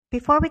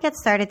Before we get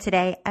started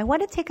today, I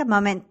want to take a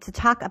moment to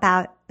talk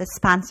about the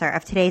sponsor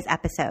of today's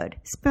episode,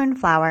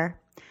 Spoonflower.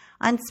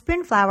 On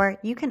Spoonflower,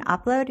 you can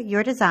upload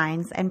your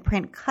designs and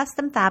print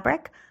custom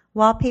fabric,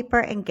 wallpaper,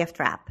 and gift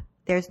wrap.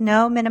 There's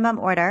no minimum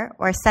order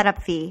or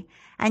setup fee,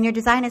 and your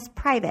design is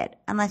private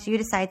unless you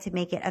decide to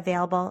make it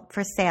available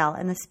for sale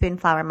in the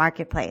Spoonflower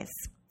marketplace.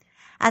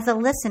 As a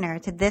listener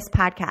to this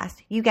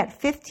podcast, you get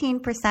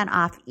 15%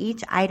 off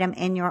each item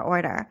in your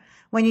order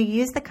when you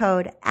use the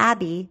code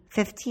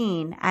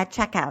ABBY15 at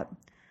checkout.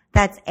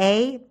 That's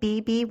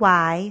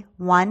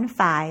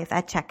ABBY15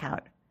 at checkout.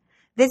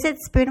 Visit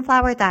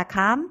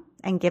spoonflower.com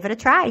and give it a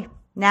try.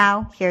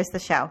 Now, here's the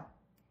show.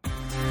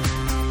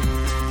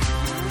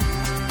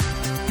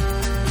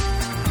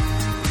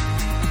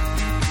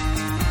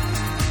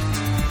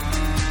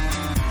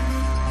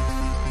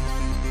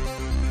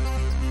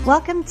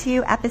 Welcome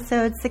to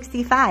episode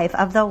 65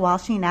 of the Wahl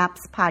She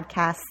Naps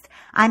podcast.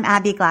 I'm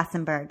Abby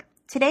Glassenberg.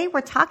 Today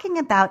we're talking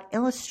about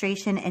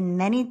illustration in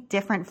many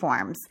different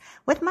forms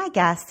with my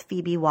guest,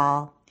 Phoebe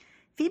Wahl.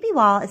 Phoebe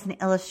Wahl is an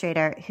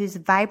illustrator whose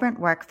vibrant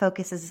work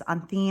focuses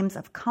on themes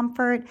of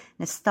comfort,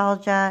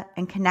 nostalgia,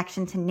 and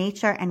connection to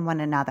nature and one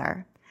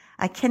another.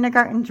 A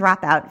kindergarten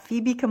dropout,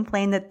 Phoebe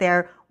complained that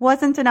there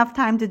wasn't enough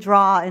time to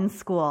draw in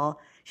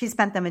school. She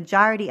spent the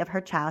majority of her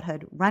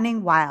childhood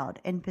running wild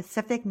in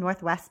Pacific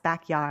Northwest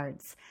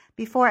backyards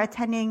before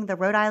attending the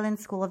Rhode Island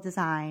School of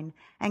Design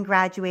and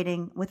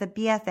graduating with a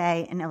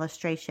BFA in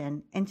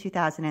illustration in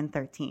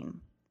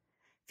 2013.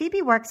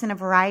 Phoebe works in a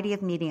variety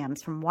of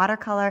mediums from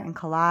watercolor and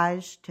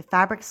collage to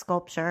fabric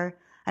sculpture,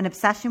 an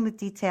obsession with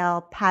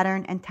detail,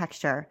 pattern, and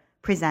texture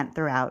present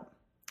throughout.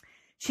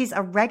 She's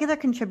a regular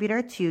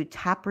contributor to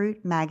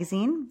Taproot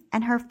magazine,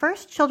 and her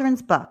first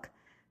children's book,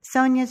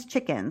 Sonia's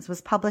Chickens,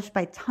 was published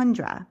by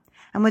Tundra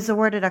and was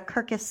awarded a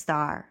Kirkus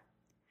Star.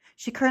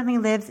 She currently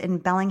lives in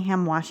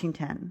Bellingham,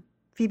 Washington.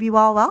 Phoebe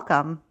Wahl,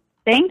 welcome.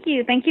 Thank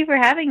you. Thank you for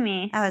having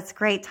me. Oh, it's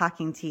great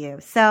talking to you.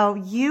 So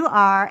you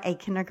are a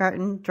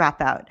kindergarten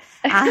dropout.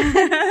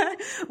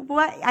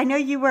 I know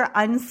you were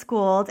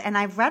unschooled, and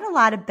I've read a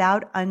lot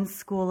about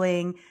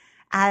unschooling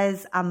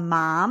as a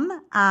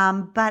mom,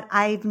 but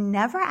I've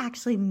never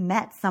actually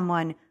met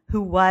someone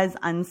who was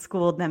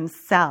unschooled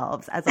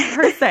themselves as a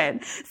person.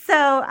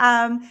 So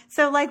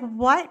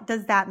what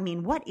does that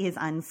mean? What is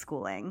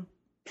unschooling?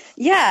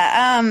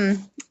 Yeah.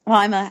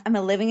 Well, I'm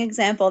a living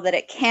example that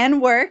it can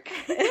work.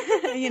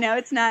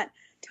 It's not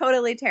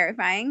totally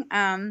terrifying.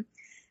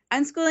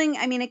 Unschooling,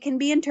 it can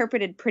be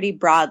interpreted pretty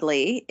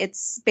broadly.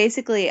 It's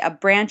basically a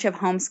branch of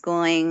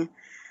homeschooling.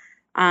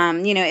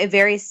 It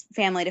varies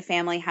family to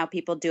family how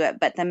people do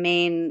it, but the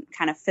main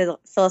kind of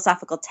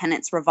philosophical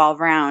tenets revolve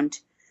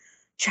around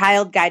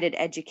child-guided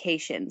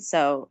education.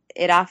 So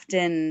it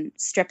often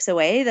strips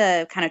away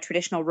the kind of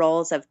traditional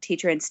roles of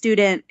teacher and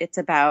student. It's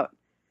about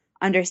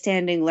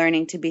understanding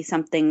learning to be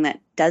something that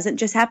doesn't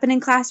just happen in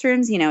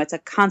classrooms. It's a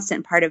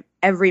constant part of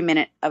every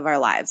minute of our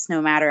lives,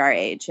 no matter our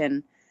age.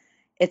 And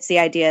it's the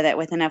idea that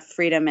with enough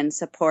freedom and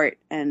support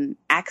and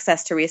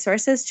access to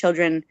resources,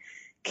 children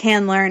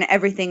can learn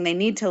everything they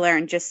need to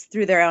learn just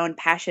through their own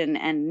passion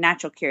and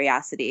natural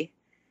curiosity.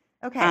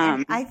 Okay.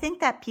 And I think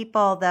that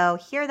people, though,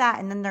 hear that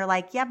and then they're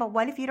like, yeah, but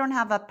what if you don't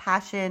have a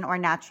passion or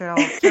natural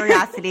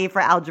curiosity for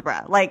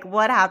algebra? Like,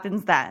 what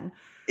happens then?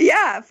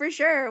 Yeah, for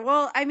sure.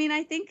 Well, I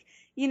think,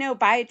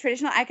 by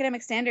traditional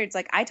academic standards,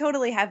 like I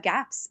totally have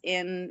gaps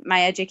in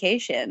my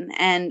education.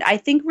 And I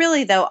think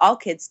really, though, all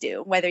kids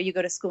do, whether you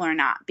go to school or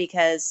not,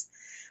 because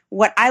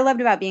what I loved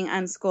about being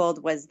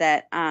unschooled was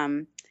that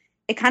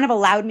it kind of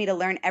allowed me to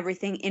learn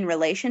everything in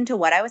relation to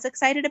what I was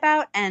excited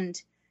about.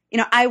 And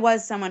I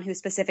was someone who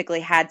specifically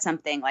had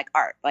something like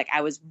art, like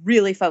I was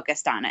really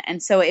focused on it.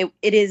 And so it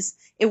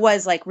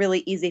was like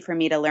really easy for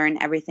me to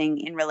learn everything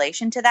in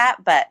relation to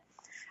that. But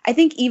I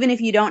think even if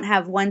you don't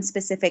have one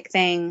specific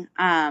thing,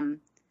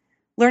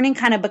 learning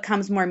kind of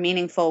becomes more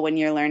meaningful when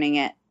you're learning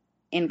it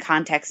in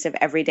context of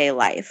everyday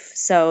life.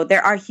 So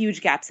there are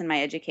huge gaps in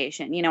my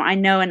education. I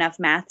know enough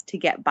math to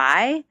get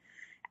by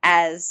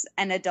as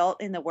an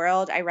adult in the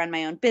world. I run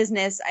my own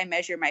business. I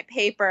measure my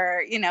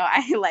paper.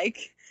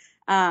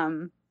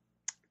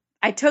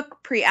 I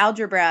took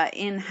pre-algebra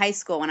in high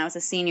school when I was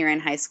a senior in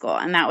high school,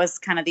 and that was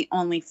kind of the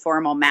only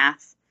formal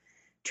math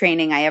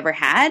training I ever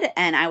had,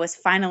 and I was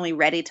finally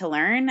ready to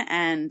learn.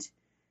 And,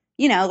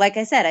 like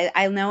I said,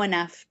 I know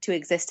enough to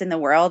exist in the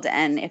world,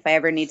 and if I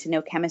ever need to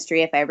know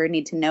chemistry, if I ever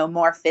need to know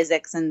more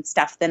physics and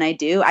stuff than I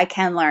do, I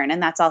can learn.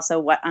 And that's also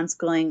what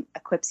unschooling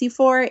equips you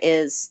for,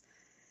 is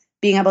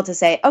being able to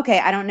say, okay,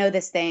 I don't know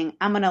this thing,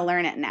 I'm going to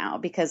learn it now,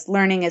 because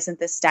learning isn't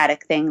this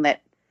static thing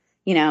that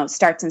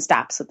starts and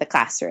stops with the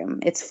classroom.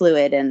 It's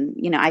fluid, and,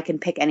 I can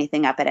pick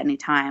anything up at any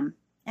time.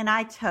 And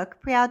I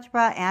took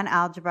pre-algebra and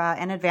algebra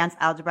and advanced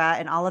algebra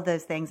and all of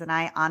those things. And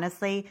I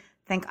honestly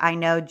think I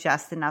know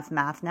just enough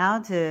math now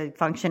to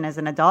function as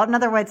an adult. In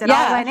other words, it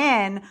all went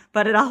in,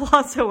 but it all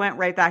also went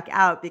right back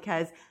out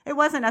because it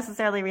wasn't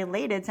necessarily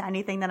related to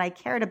anything that I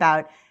cared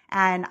about.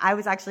 And I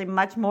was actually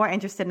much more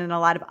interested in a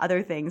lot of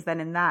other things than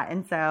in that.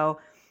 And so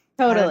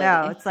I don't know.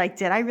 Totally. It's like,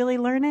 did I really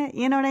learn it?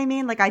 You know what I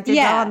mean? Like I did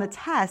well on Yeah. the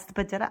test,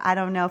 but I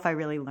don't know if I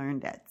really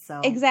learned it.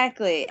 So,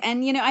 Exactly.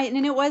 And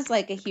and it was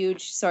like a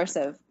huge source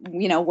of,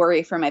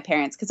 worry for my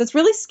parents because it's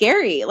really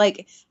scary.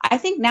 Like I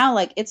think now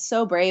like it's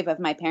so brave of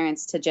my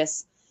parents to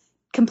just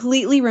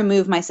completely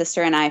remove my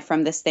sister and I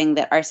from this thing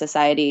that our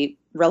society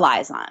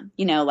relies on,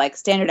 like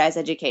standardized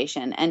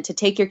education, and to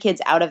take your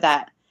kids out of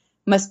that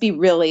must be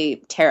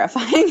really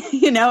terrifying,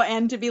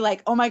 and to be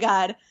like, "Oh my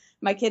God,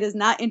 my kid is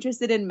not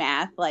interested in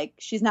math. Like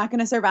she's not going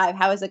to survive.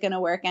 How is it going to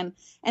work?" And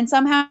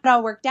somehow it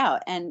all worked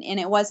out. And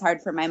it was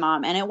hard for my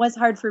mom, and it was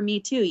hard for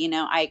me too.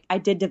 I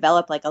did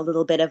develop like a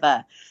little bit of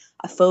a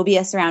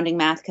phobia surrounding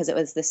math because it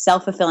was this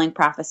self-fulfilling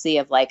prophecy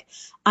of like,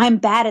 I'm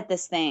bad at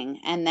this thing.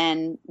 And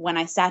then when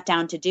I sat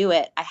down to do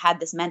it, I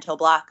had this mental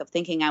block of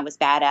thinking I was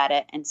bad at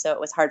it. And so it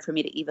was hard for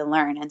me to even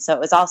learn. And so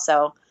it was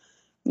also,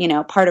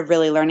 part of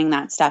really learning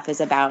that stuff is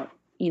about,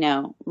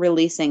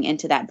 releasing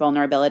into that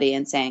vulnerability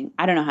and saying,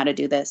 I don't know how to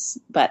do this,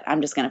 but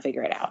I'm just going to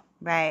figure it out.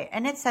 right.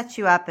 And it sets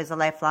you up as a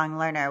lifelong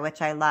learner,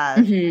 which I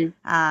love. Yeah.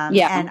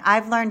 And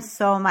I've learned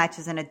so much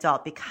as an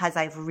adult because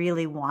I've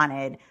really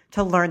wanted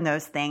to learn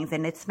those things.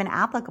 And it's been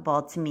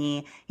applicable to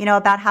me,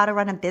 about how to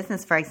run a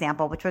business, for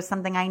example, which was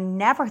something I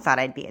never thought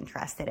I'd be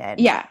interested in.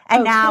 Yeah.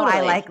 And now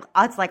totally.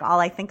 it's like all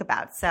I think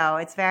about. So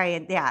it's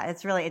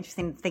it's really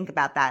interesting to think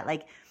about that.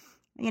 Like,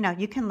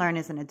 you can learn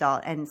as an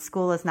adult, and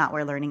school is not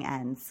where learning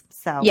ends.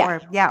 So,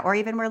 or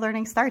even where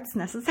learning starts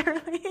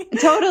necessarily.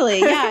 Totally.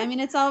 Yeah. I mean,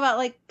 it's all about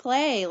like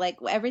play, like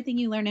everything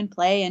you learn in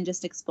play and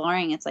just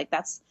exploring. It's like,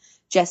 that's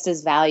just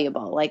as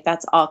valuable. Like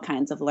that's all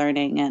kinds of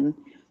learning. And,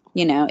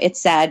 it's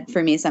sad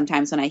for me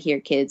sometimes when I hear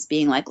kids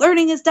being like,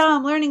 learning is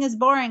dumb, learning is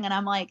boring. And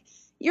I'm like,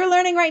 you're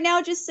learning right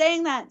now just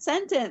saying that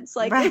sentence.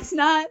 Like that's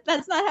not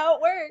how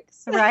it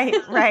works.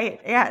 Right.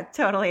 Yeah,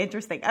 totally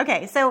interesting.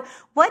 Okay, so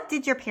what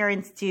did your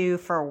parents do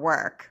for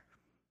work?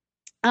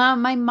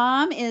 My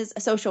mom is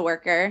a social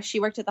worker. She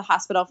worked at the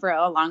hospital for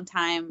a long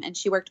time, and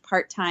she worked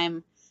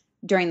part-time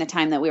during the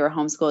time that we were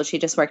homeschooled. She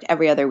just worked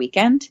every other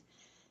weekend.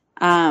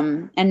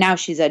 And now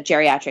she's a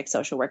geriatric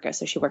social worker,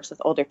 so she works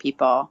with older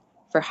people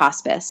for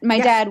hospice. My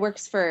dad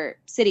works for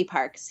city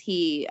parks.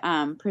 He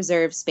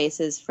preserves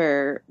spaces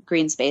for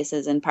green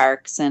spaces and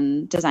parks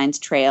and designs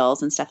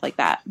trails and stuff like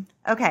that.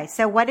 Okay,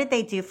 so what did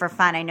they do for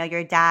fun? I know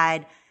your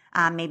dad,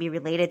 maybe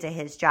related to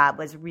his job,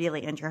 was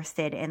really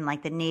interested in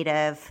like the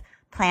native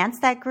plants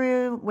that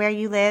grew where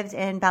you lived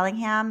in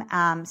Bellingham.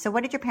 So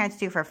what did your parents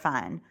do for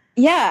fun?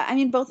 Yeah, I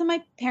mean, both of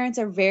my parents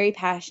are very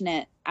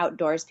passionate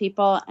outdoors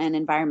people and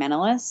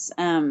environmentalists.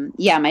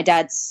 My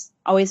dad's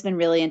always been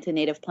really into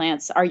native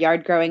plants. Our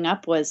yard growing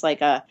up was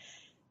like a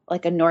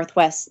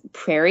Northwest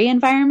prairie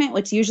environment,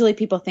 which usually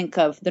people think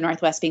of the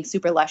Northwest being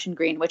super lush and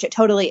green, which it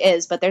totally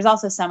is. But there's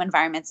also some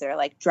environments that are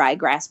like dry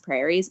grass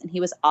prairies. And he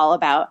was all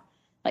about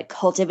like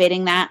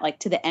cultivating that like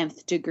to the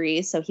nth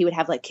degree. So he would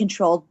have like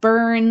controlled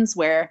burns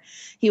where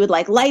he would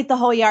like light the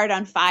whole yard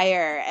on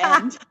fire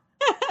and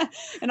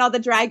and all the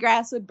dry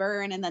grass would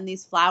burn. And then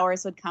these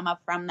flowers would come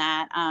up from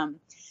that.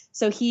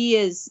 So he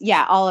is,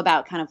 all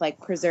about kind of like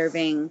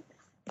preserving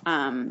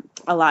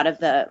a lot of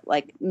the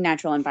like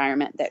natural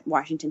environment that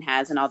Washington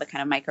has and all the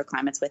kind of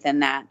microclimates within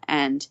that.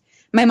 And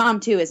my mom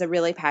too is a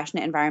really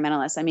passionate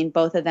environmentalist. I mean,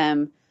 both of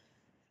them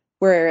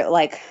were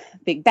like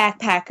big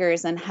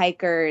backpackers and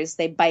hikers.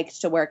 They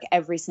biked to work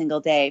every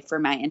single day for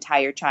my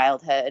entire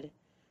childhood.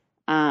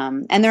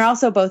 And they're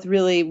also both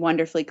really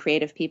wonderfully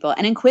creative people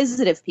and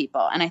inquisitive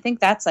people. And I think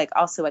that's like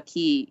also a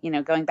key,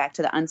 going back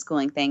to the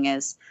unschooling thing,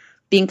 is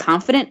being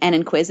confident and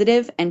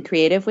inquisitive and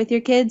creative with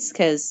your kids,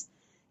 because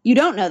you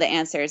don't know the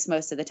answers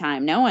most of the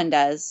time. No one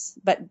does.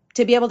 But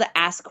to be able to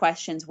ask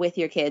questions with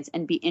your kids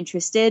and be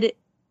interested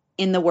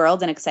in the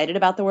world and excited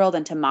about the world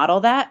and to model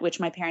that, which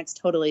my parents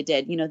totally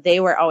did. They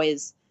were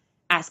always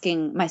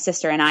asking my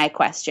sister and I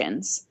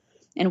questions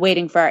and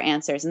waiting for our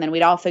answers. And then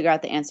we'd all figure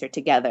out the answer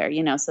together,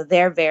 so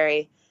they're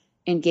very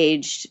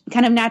engaged,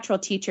 kind of natural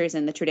teachers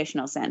in the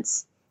traditional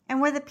sense.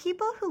 And were the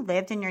people who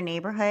lived in your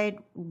neighborhood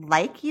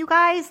like you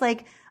guys?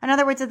 Like, in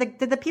other words, did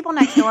the people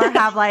next door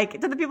have like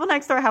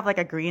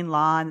a green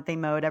lawn that they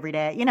mowed every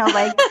day?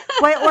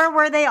 Or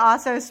were they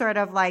also sort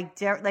of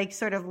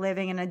sort of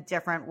living in a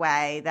different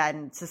way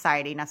than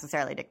society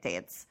necessarily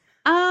dictates?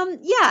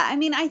 I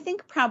mean, I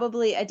think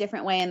probably a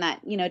different way, in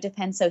that,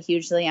 depends so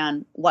hugely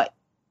on what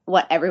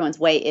everyone's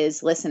way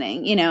is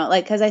listening,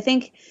 because I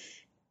think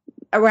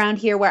around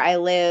here where I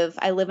live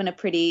in a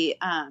pretty,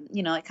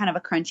 like kind of a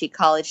crunchy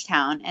college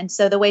town. And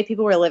so the way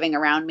people were living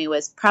around me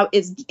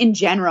is in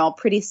general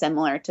pretty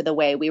similar to the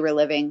way we were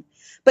living.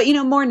 But,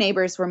 more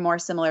neighbors were more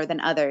similar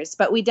than others.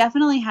 But we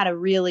definitely had a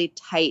really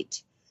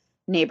tight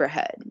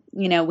neighborhood.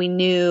 We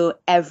knew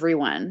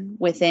everyone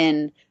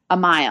within a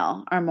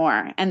mile or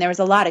more. And there was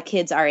a lot of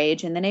kids our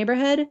age in the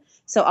neighborhood.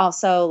 So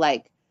also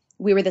like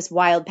we were this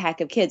wild pack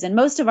of kids. And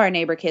most of our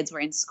neighbor kids were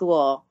in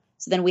school.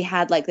 So then we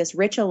had like this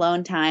rich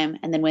alone time.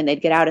 And then when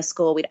they'd get out of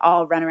school, we'd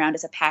all run around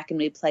as a pack and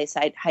we'd play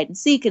hide and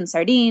seek and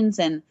sardines.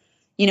 And,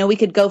 we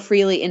could go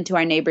freely into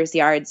our neighbors'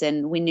 yards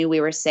and we knew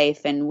we were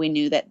safe and we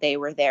knew that they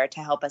were there to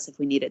help us if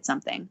we needed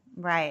something.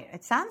 Right.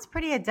 It sounds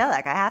pretty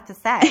idyllic, I have to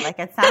say. Like,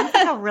 it sounds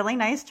like a really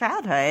nice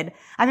childhood.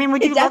 I mean,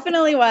 It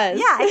definitely was.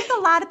 Yeah, I think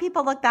a lot of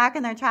people look back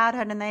in their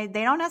childhood and they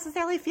don't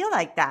necessarily feel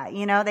like that.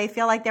 They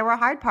feel like there were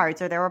hard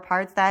parts or there were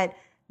parts that,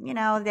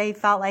 they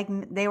felt like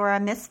they were a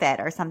misfit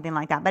or something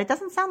like that. But it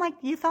doesn't sound like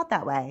you felt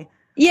that way.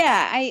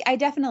 Yeah, I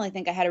definitely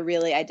think I had a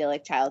really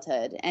idyllic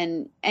childhood.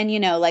 And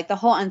like the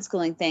whole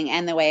unschooling thing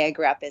and the way I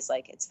grew up is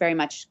like, it's very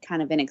much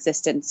kind of an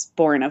existence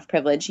born of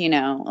privilege,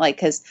 like,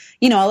 because,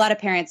 a lot of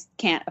parents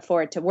can't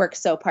afford to work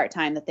so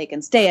part-time that they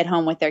can stay at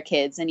home with their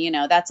kids. And,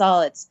 that's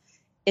all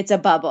it's a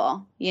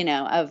bubble,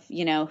 of,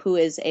 who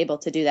is able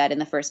to do that in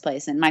the first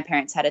place. And my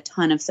parents had a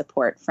ton of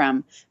support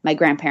from my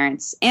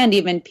grandparents and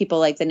even people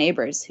like the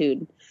neighbors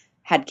who'd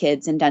had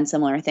kids and done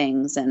similar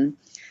things. And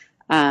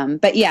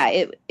but yeah,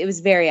 it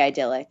was very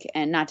idyllic,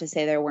 and not to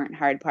say there weren't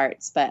hard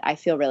parts, but I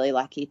feel really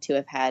lucky to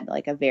have had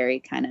like a very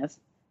kind of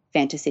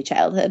fantasy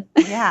childhood.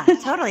 Yeah,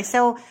 totally.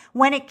 So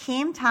when it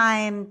came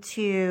time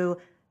to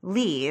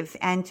leave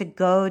and to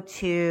go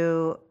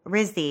to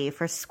RISD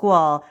for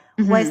school,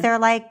 was there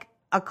like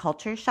a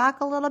culture shock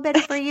a little bit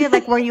for you?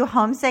 Like, were you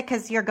homesick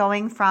because you're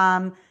going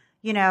from,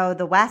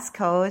 the West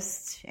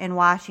Coast in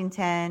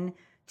Washington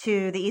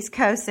to the East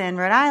Coast in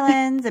Rhode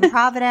Island and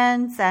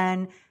Providence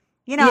and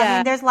I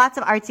mean, there's lots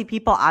of artsy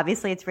people.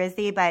 Obviously, it's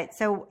RISD, but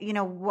so,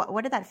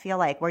 what did that feel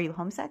like? Were you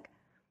homesick?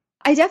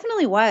 I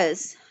definitely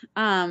was.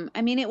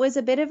 I mean, it was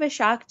a bit of a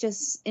shock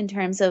just in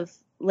terms of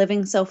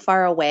living so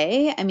far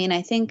away. I mean,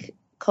 I think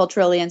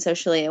culturally and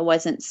socially, it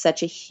wasn't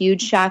such a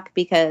huge shock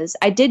because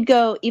I did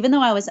go, even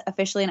though I was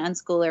officially an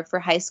unschooler for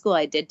high school,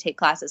 I did take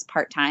classes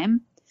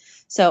part-time.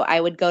 So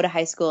I would go to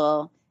high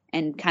school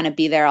and kind of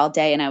be there all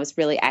day. And I was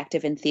really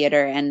active in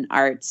theater and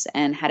arts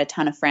and had a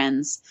ton of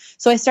friends.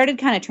 So I started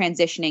kind of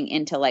transitioning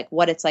into like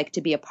what it's like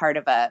to be a part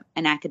of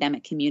an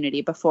academic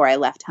community before I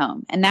left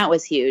home. And that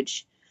was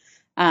huge.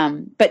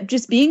 But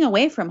just being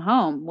away from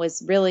home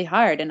was really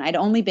hard. And I'd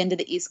only been to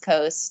the East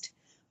Coast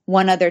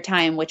one other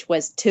time, which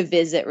was to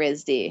visit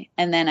RISD.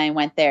 And then I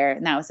went there,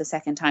 and that was the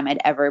second time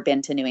I'd ever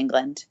been to New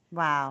England.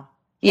 Wow.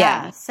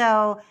 Yeah.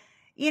 So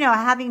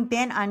having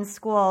been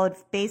unschooled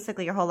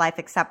basically your whole life,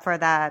 except for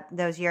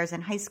those years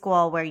in high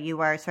school where you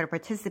were sort of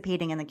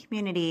participating in the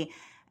community,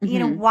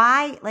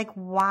 why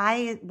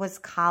was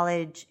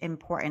college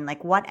important?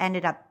 Like, what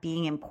ended up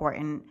being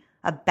important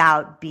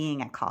about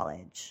being at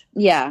college?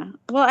 Yeah.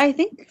 Well,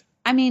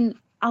 I mean,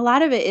 a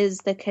lot of it is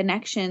the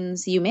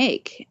connections you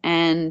make.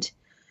 And,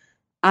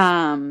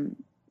 in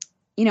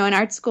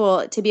art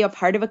school, to be a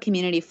part of a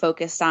community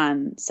focused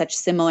on such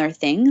similar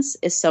things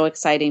is so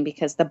exciting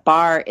because the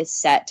bar is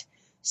set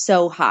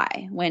so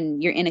high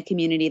when you're in a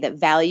community that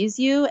values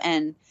you.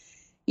 And,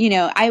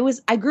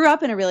 I grew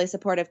up in a really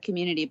supportive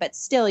community, but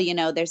still,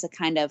 there's a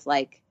kind of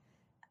like,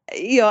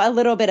 a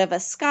little bit of a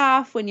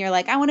scoff when you're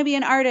like, I want to be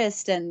an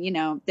artist. And,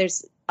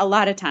 there's a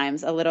lot of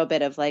times a little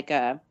bit of like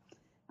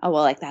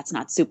that's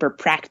not super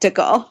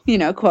practical,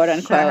 quote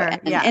unquote. Sure,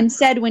 and yeah.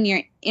 instead, when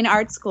you're in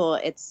art school,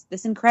 it's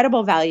this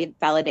incredible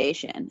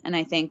validation. And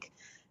I think,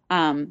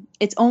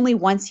 it's only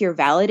once you're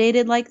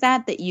validated like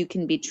that you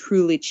can be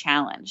truly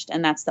challenged.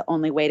 And that's the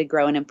only way to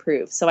grow and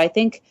improve. So I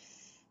think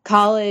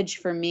college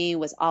for me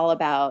was all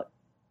about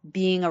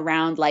being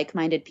around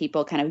like-minded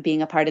people, kind of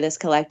being a part of this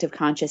collective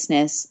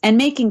consciousness and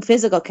making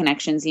physical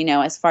connections,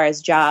 as far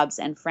as jobs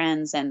and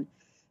friends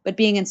but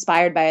being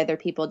inspired by other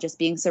people, just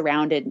being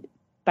surrounded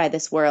by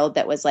this world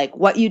that was like,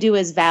 what you do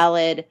is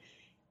valid.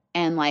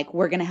 And like,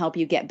 we're going to help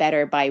you get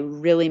better by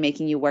really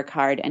making you work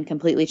hard and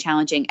completely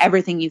challenging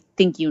everything you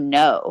think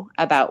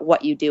about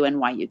what you do and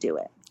why you do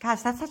it.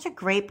 Gosh, that's such a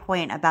great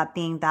point about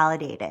being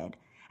validated.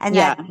 And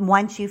that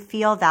once you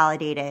feel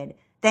validated,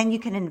 then you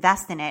can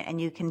invest in it and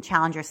you can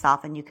challenge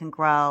yourself and you can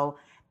grow.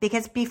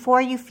 Because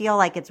before you feel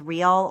like it's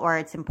real or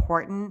it's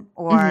important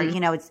or,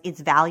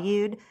 it's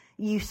valued,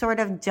 you sort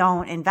of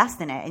don't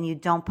invest in it and you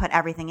don't put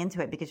everything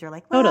into it because you're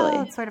like, well,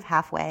 totally. It's sort of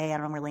halfway. I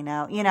don't really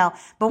know,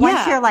 But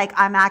once you're like,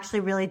 I'm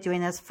actually really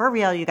doing this for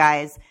real, you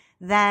guys,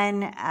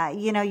 then,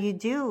 you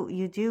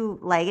do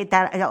like it,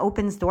 that it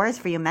opens doors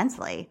for you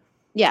mentally.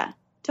 Yeah,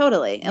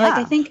 totally. Yeah.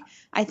 Like,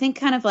 I think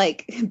kind of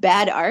like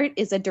bad art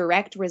is a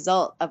direct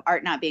result of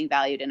art not being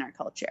valued in our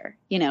culture,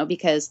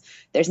 because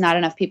there's not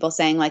enough people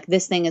saying like,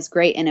 this thing is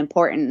great and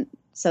important.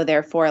 So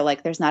therefore,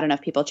 like, there's not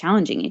enough people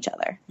challenging each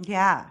other.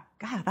 Yeah.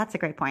 God, that's a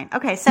great point.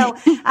 Okay. So,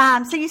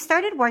 so you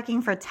started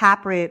working for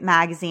Taproot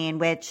magazine,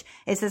 which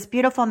is this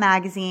beautiful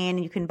magazine.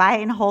 You can buy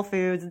it in Whole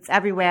Foods. It's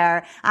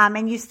everywhere.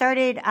 And you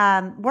started,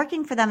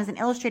 working for them as an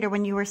illustrator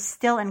when you were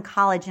still in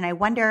college. And I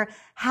wonder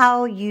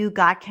how you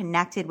got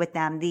connected with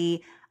them.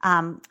 The,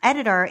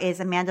 editor is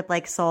Amanda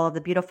Blake Soul of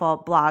the beautiful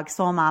blog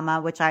Soul Mama,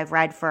 which I've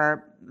read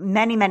for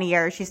many, many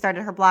years. Amanda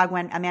started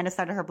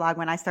her blog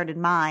when I started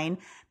mine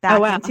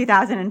back in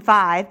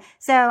 2005.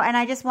 So, and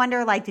I just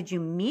wonder, like, did you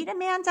meet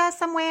Amanda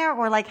somewhere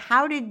or like,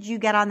 how did you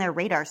get on their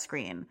radar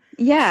screen?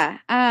 Yeah.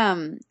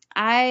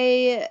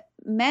 I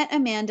met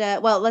Amanda.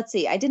 Well, let's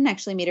see. I didn't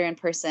actually meet her in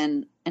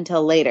person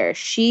until later.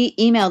 She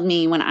emailed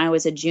me when I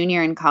was a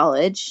junior in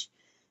college.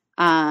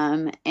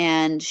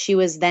 And she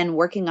was then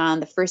working on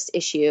the first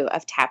issue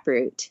of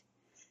Taproot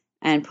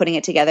and putting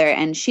it together.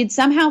 And she'd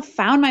somehow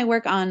found my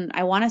work on,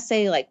 I want to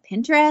say like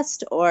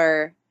Pinterest,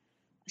 or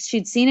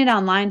she'd seen it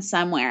online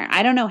somewhere.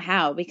 I don't know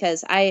how,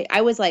 because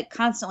I was like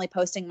constantly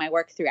posting my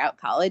work throughout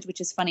college, which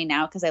is funny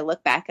now because I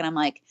look back and I'm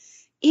like,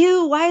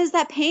 ew, why is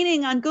that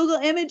painting on Google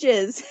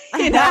Images?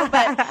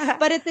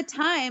 But at the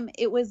time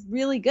it was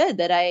really good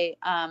that I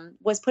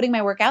was putting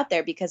my work out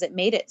there, because it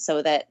made it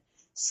so that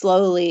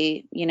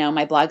slowly,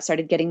 my blog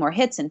started getting more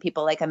hits and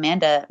people like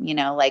Amanda,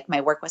 like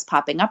my work was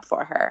popping up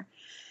for her.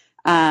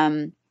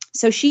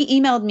 So she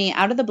emailed me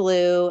out of the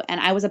blue, and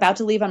I was about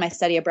to leave on my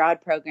study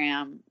abroad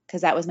program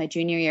because that was my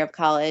junior year of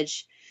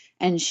college.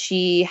 And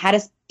she had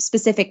a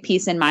specific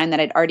piece in mind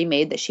that I'd already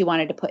made that she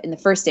wanted to put in the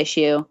first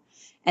issue.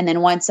 And then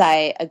once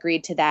I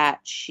agreed to that,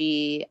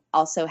 she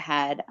also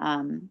had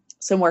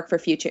some work for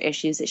future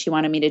issues that she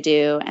wanted me to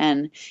do.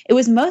 And it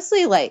was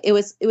mostly like, it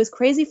was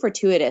crazy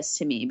fortuitous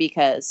to me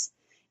because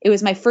it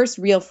was my first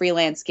real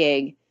freelance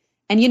gig.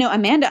 And,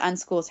 Amanda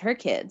unschools her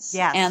kids.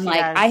 Yes, and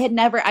like, I'd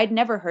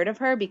never heard of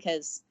her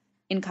because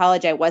in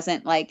college I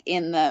wasn't like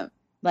in the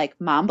like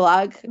mom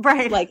blog,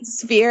 right, like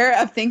sphere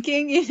of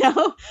thinking,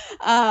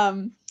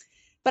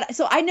 but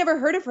so I'd never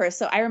heard of her.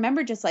 So I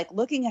remember just like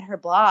looking at her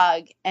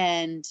blog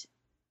and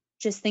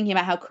just thinking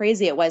about how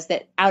crazy it was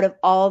that out of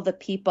all the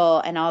people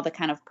and all the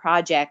kind of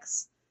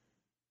projects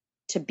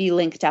to be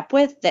linked up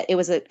with, that it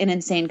was an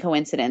insane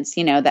coincidence,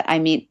 that I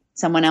meet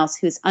someone else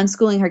who's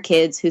unschooling her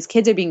kids, whose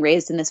kids are being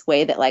raised in this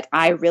way that like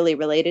I really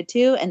related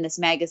to. And this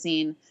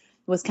magazine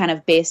was kind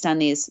of based on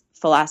these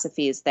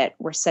philosophies that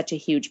were such a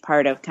huge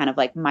part of kind of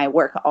like my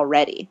work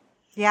already.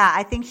 Yeah,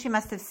 I think she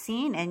must have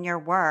seen in your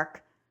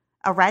work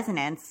a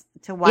resonance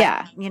to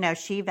what,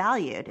 she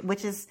valued,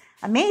 which is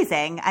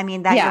amazing. I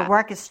mean, that your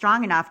work is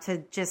strong enough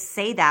to just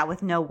say that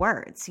with no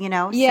words,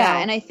 Yeah.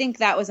 And I think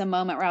that was a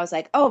moment where I was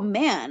like, oh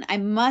man, I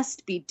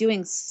must be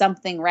doing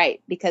something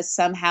right, because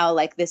somehow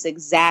like this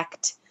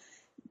exact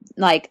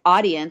like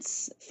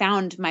audience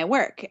found my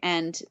work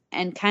and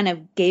kind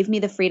of gave me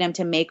the freedom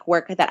to make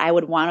work that I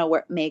would want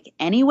to make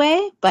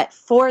anyway, but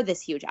for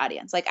this huge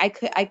audience. Like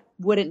I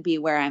wouldn't be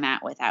where I'm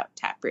at without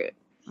Taproot.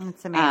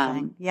 It's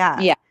amazing.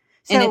 Yeah.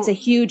 So, and it's a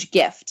huge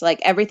gift.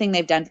 Like everything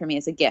they've done for me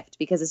is a gift,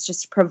 because it's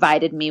just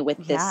provided me with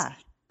this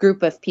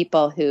group of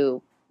people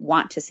who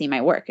want to see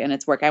my work, and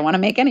it's work I want to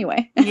make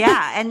anyway.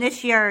 Yeah. And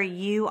this year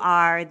you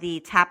are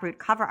the Taproot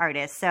cover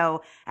artist.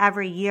 So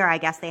every year, I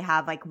guess they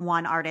have like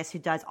one artist who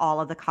does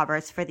all of the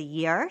covers for the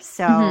year.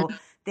 So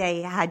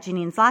they had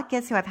Janine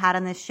Zlatkis, who I've had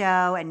on this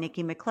show, and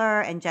Nikki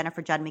McClure and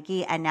Jennifer Judd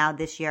McGee. And now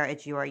this year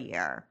it's your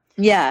year.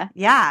 Yeah.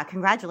 Yeah.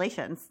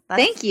 Congratulations.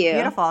 Thank you.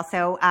 Beautiful.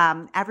 So,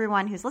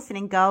 everyone who's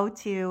listening, go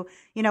to,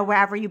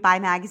 wherever you buy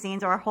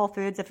magazines, or Whole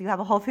Foods, if you have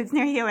a Whole Foods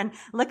near you, and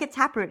look at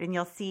Taproot, and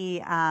you'll see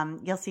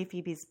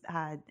Phoebe's,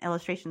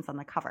 illustrations on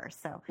the cover.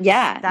 So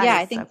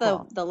I think so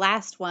cool. The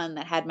last one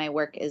that had my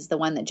work is the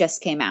one that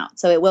just came out.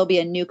 So it will be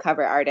a new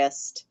cover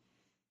artist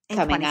in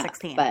coming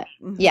 2016. Up,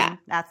 but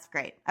that's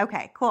great.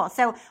 Okay, cool.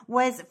 So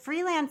was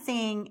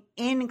freelancing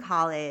in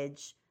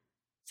college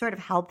sort of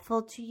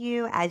helpful to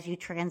you as you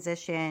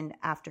transitioned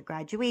after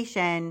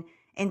graduation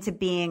into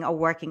being a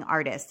working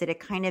artist? Did it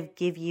kind of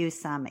give you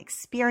some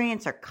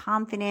experience or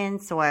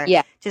confidence, or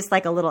just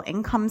like a little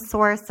income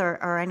source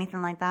or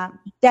anything like that?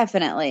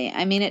 Definitely.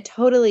 I mean, it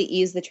totally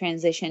eased the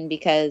transition,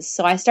 because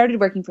so I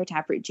started working for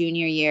Taproot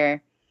junior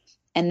year,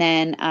 and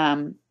then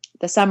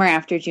the summer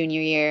after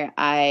junior year,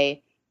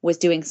 I was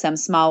doing some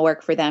small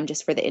work for them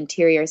just for the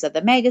interiors of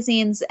the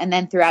magazines. And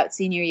then throughout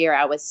senior year,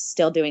 I was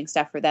still doing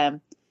stuff for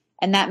them.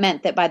 And that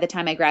meant that by the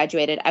time I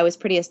graduated, I was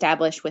pretty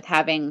established with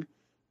having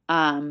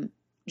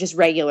just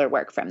regular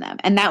work from them.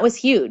 And that was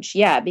huge.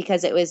 Yeah,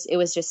 because it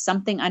was just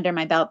something under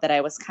my belt that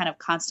I was kind of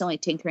constantly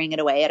tinkering it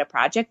away at a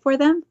project for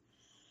them.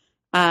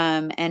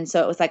 And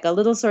so it was like a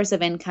little source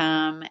of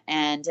income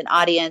and an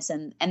audience.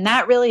 And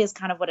that really is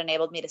kind of what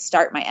enabled me to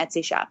start my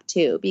Etsy shop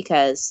too,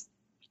 because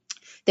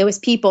there was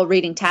people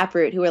reading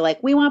Taproot who were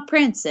like, we want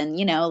prints. And,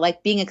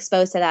 like being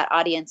exposed to that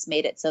audience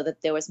made it so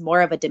that there was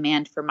more of a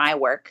demand for my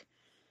work.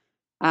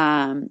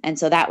 And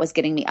so that was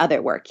getting me other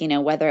work,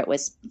 whether it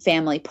was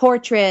family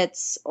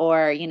portraits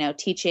or,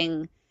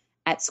 teaching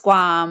at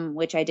Squam,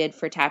 which I did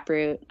for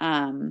Taproot,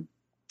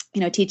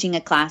 teaching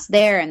a class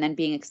there and then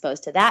being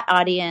exposed to that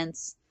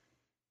audience.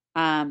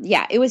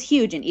 It was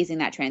huge in easing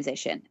that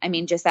transition. I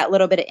mean, just that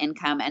little bit of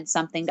income and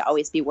something to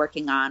always be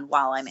working on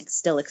while I'm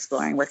still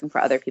exploring working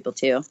for other people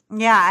too.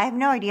 Yeah, I have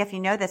no idea if you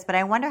know this, but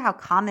I wonder how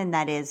common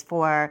that is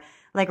for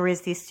like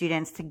RISD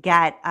students to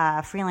get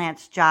a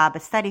freelance job, a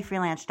steady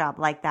freelance job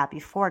like that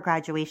before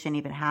graduation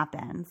even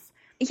happens.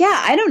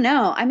 Yeah, I don't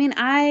know. I mean,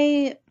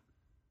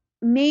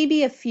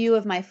 maybe a few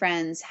of my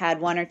friends had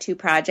one or two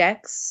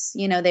projects,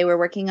 they were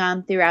working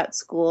on throughout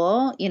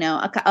school.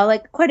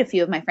 Like quite a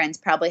few of my friends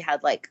probably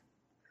had like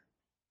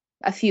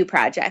a few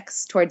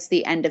projects towards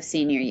the end of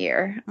senior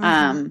year.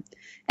 And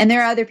And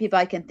there are other people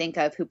I can think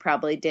of who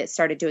probably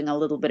started doing a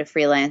little bit of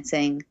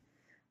freelancing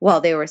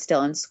while they were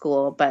still in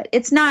school, but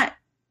it's not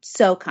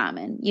so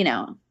common, you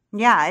know.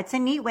 Yeah, it's a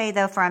neat way,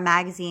 though, for a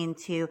magazine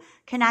to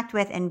connect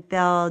with and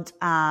build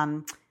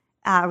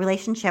a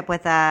relationship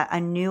with a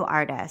new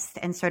artist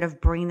and sort of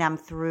bring them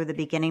through the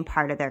beginning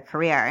part of their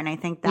career. And I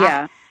think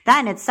that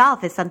in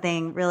itself is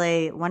something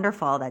really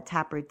wonderful that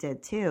Taproot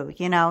did too,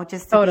 you know,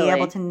 just to be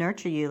able to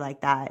nurture you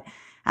like that.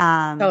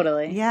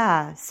 Totally.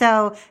 Yeah.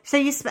 So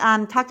you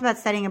talked about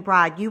studying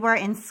abroad. You were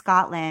in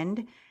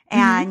Scotland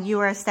and you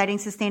were studying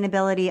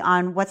sustainability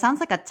on what sounds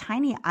like a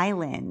tiny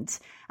island.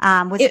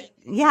 It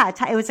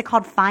was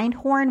called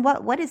Findhorn?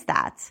 What is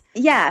that?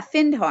 Yeah,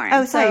 Findhorn.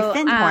 Oh, sorry,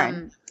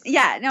 Findhorn.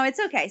 Yeah, no,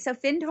 it's okay. So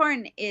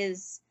Findhorn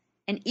is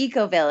an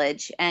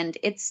eco-village, and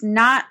it's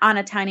not on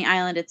a tiny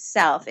island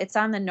itself. It's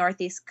on the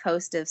northeast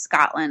coast of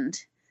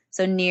Scotland,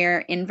 so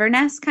near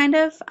Inverness, kind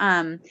of.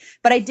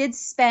 But I did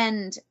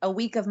spend a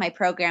week of my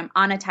program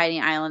on a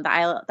tiny island,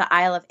 the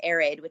Isle of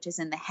Airaid, which is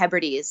in the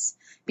Hebrides,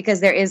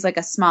 because there is like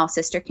a small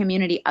sister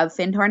community of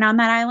Findhorn on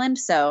that island.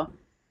 So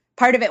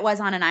part of it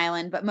was on an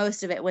island, but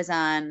most of it was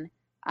on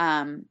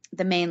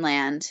the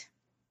mainland.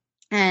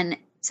 And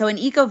so an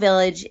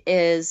eco-village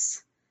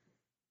is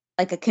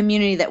like a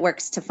community that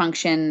works to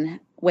function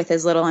with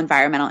as little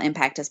environmental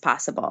impact as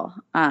possible.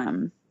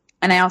 And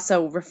I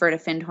also refer to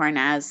Findhorn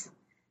as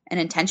an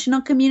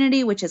intentional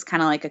community, which is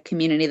kind of like a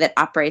community that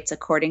operates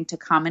according to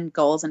common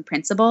goals and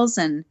principles.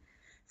 And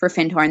for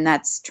Findhorn,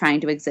 that's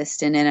trying to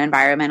exist in an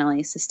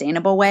environmentally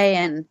sustainable way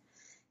and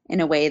in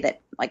a way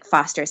that like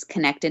fosters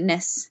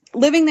connectedness.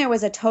 Living there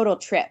was a total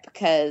trip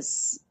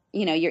because,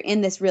 you know, you're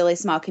in this really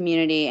small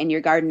community and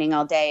you're gardening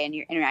all day and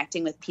you're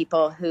interacting with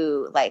people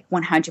who like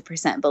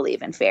 100%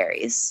 believe in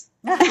fairies.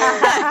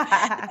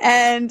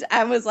 And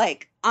I was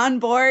like on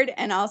board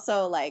and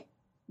also like,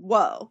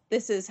 whoa,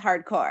 this is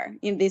hardcore.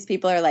 You know, these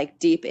people are like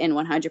deep in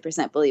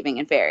 100% believing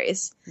in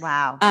fairies.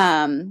 Wow.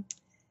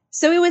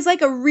 So it was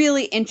like a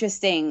really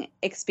interesting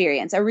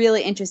experience, a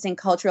really interesting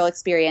cultural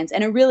experience,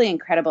 and a really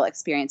incredible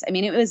experience. I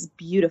mean, it was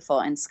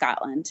beautiful in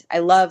Scotland. I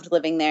loved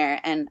living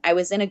there, and I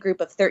was in a group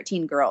of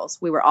 13 girls.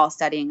 We were all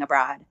studying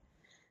abroad.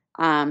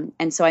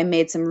 And so I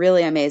made some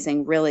really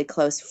amazing, really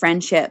close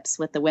friendships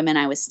with the women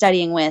I was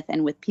studying with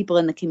and with people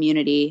in the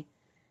community.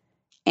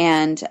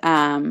 And,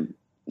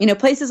 you know,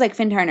 places like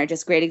Findhorn are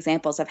just great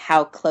examples of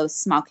how close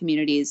small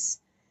communities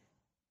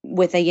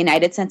with a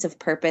united sense of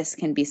purpose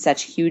can be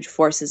such huge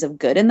forces of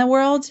good in the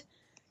world.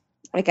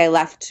 Like I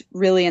left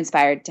really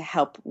inspired to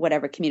help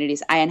whatever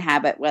communities I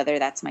inhabit, whether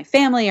that's my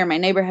family or my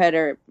neighborhood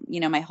or,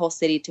 you know, my whole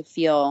city, to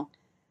feel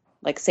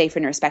like safe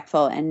and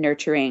respectful and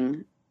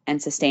nurturing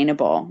and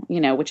sustainable, you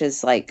know, which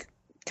is like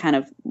kind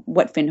of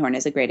what Findhorn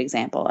is a great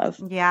example of.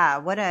 Yeah.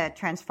 What a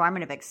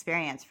transformative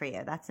experience for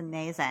you. That's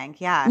amazing.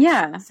 Yeah.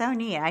 Yeah. So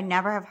neat. I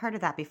never have heard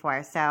of that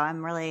before. So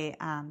I'm really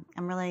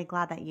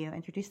glad that you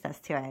introduced us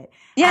to it.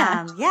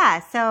 Yeah. Yeah.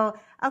 So,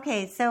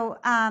 okay. So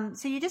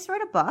you just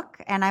wrote a book,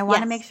 and I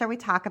want to make sure we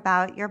talk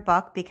about your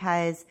book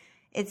because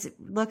it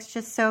looks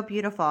just so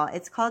beautiful.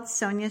 It's called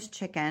Sonia's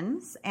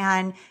Chickens,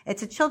 and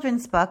it's a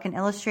children's book, an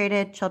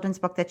illustrated children's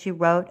book that you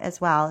wrote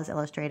as well as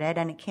illustrated,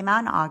 and it came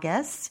out in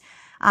August.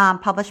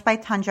 Published by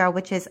Tundra,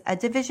 which is a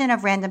division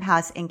of Random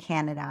House in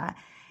Canada.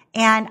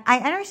 And I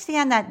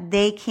understand that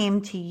they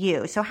came to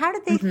you. So how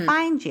did they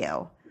find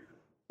you?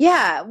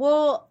 Yeah,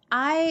 well,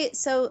 I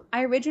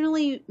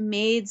originally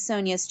made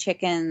Sonia's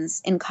Chickens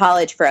in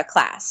college for a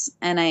class.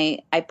 And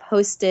I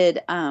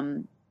posted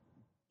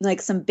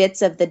like some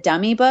bits of the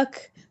dummy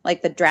book,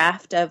 like the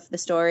draft of the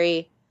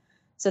story.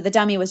 So the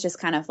dummy was just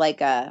kind of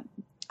like a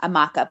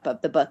mock-up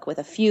of the book with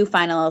a few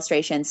final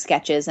illustrations,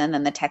 sketches, and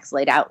then the text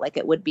laid out like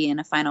it would be in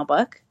a final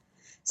book.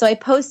 So I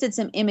posted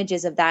some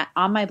images of that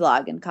on my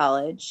blog in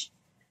college,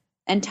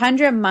 and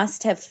Tundra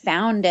must have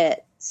found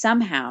it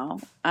somehow.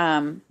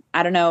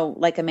 I don't know,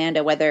 like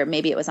Amanda, whether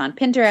maybe it was on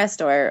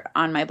Pinterest or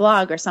on my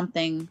blog or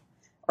something,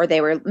 or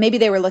they were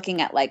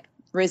looking at like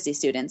RISD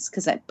students,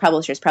 because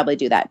publishers probably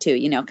do that too,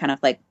 you know, kind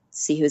of like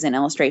see who's in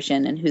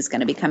illustration and who's going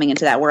to be coming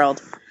into that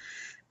world.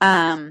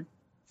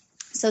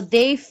 So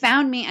they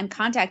found me and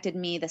contacted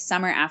me the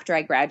summer after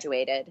I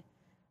graduated,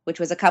 which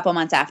was a couple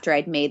months after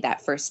I'd made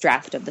that first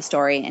draft of the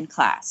story in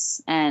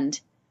class. And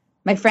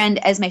my friend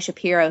Esme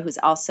Shapiro, who's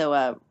also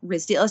a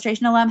RISD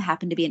illustration alum,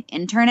 happened to be an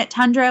intern at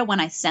Tundra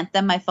when I sent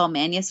them my full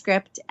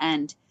manuscript.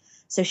 And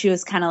so she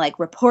was kind of like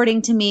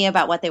reporting to me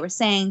about what they were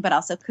saying, but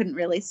also couldn't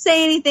really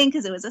say anything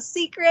because it was a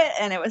secret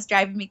and it was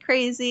driving me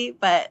crazy.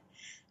 But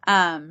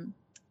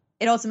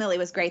it ultimately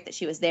was great that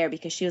she was there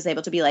because she was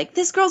able to be like,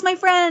 this girl's my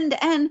friend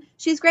and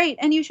she's great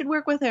and you should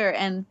work with her.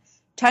 And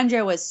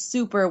Tundra was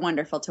super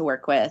wonderful to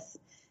work with.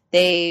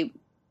 They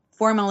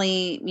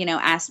formally, you know,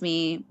 asked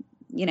me,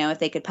 you know, if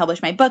they could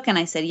publish my book, and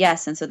I said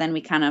yes. And so then we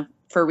kind of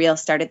for real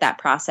started that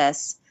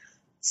process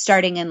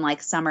starting in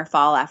like summer,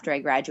 fall after I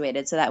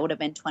graduated. So that would have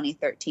been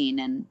 2013.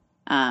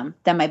 And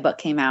then my book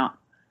came out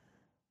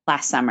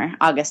last summer,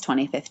 August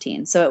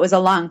 2015. So it was a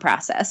long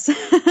process.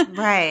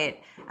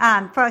 Right.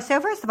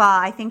 So first of all,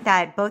 I think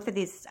that both of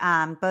these,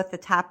 both the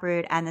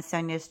Taproot and the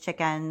Sonia's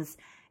Chickens,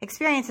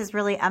 experiences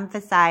really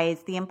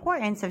emphasize the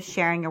importance of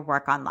sharing your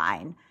work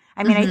online.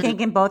 I mean, I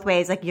think in both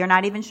ways, like you're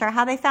not even sure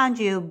how they found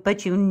you,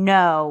 but you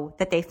know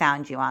that they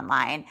found you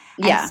online.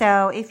 Yeah. And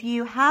so if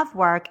you have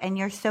work and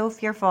you're so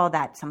fearful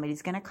that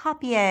somebody's going to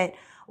copy it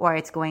or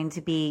it's going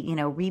to be,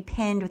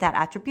 repinned without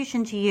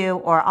attribution to you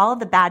or all of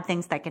the bad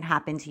things that can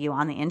happen to you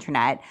on the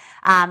internet,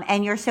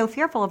 and you're so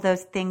fearful of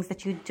those things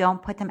that you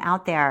don't put them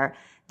out there,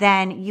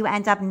 then you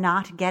end up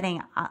not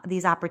getting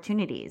these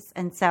opportunities.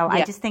 And so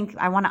I just think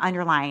I want to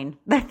underline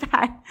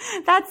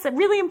that's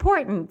really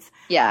important.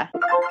 Yeah.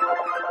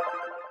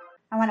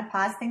 I want to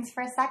pause things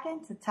for a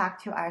second to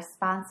talk to our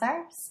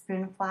sponsor,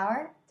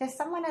 Spoonflower. There's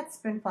someone at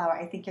Spoonflower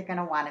I think you're going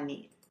to want to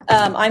meet.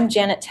 I'm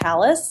Janet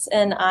Tallis,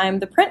 and I'm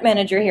the print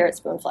manager here at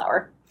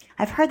Spoonflower.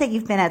 I've heard that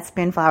you've been at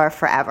Spoonflower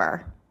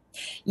forever.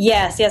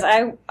 Yes.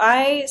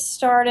 I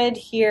started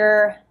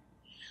here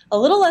a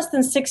little less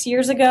than 6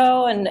 years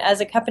ago, and as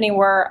a company,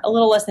 we're a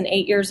little less than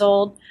 8 years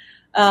old.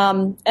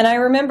 And I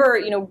remember,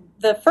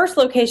 the first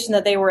location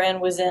that they were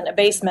in was in a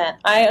basement.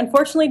 I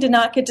unfortunately did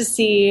not get to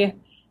see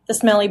the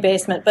smelly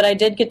basement, but I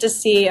did get to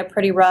see a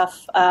pretty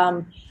rough,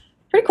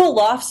 pretty cool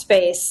loft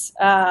space,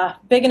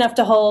 big enough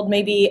to hold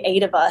maybe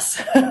 8 of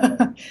us.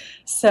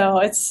 So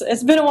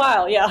it's been a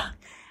while, yeah.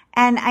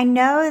 And I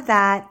know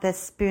that the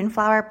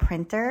Spoonflower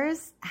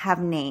printers have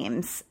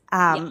names.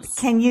 Yes.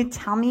 Can you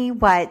tell me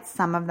what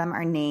some of them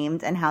are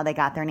named and how they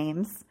got their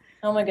names?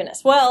 Oh my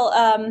goodness.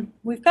 Well,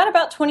 we've got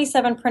about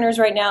 27 printers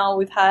right now.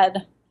 We've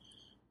had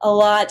a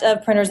lot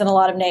of printers and a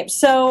lot of names.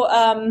 So,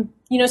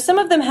 some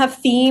of them have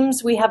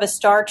themes. We have a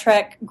Star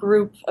Trek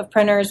group of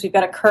printers. We've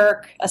got a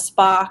Kirk, a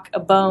Spock, a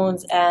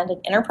Bones, and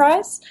an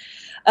Enterprise.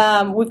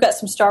 We've got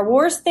some Star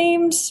Wars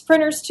themed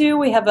printers too.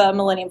 We have a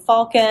Millennium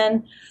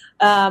Falcon.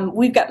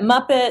 We've got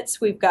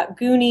Muppets. We've got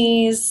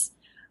Goonies,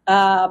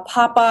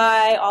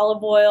 Popeye,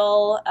 Olive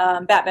Oil,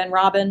 Batman,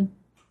 Robin.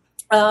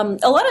 A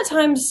lot of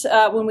times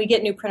when we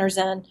get new printers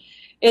in,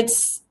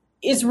 it's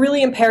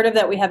really imperative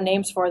that we have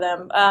names for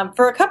them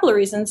for a couple of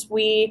reasons.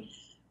 We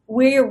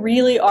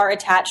really are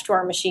attached to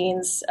our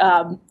machines.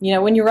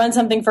 When you run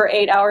something for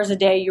 8 hours a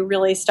day, you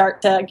really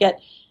start to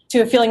get to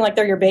a feeling like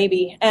they're your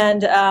baby.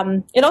 And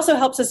it also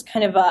helps us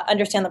kind of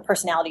understand the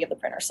personality of the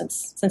printer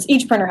since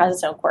each printer has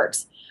its own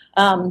quirks.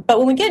 But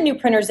when we get new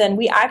printers in,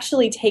 we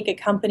actually take a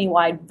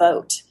company-wide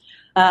vote.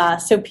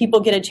 So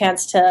people get a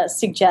chance to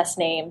suggest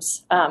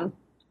names.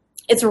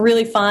 It's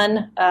really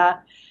fun.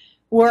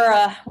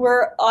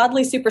 We're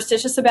oddly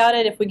superstitious about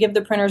it. If we give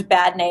the printers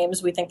bad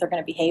names, we think they're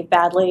going to behave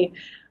badly.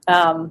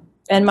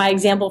 And my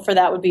example for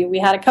that would be we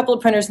had a couple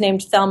of printers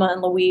named Thelma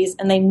and Louise,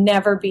 and they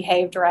never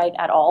behaved right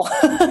at all.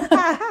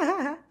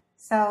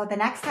 So the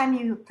next time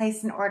you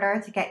place an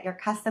order to get your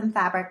custom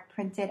fabric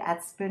printed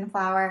at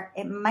Spoonflower,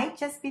 it might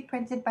just be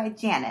printed by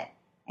Janet,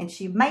 and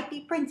she might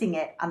be printing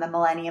it on the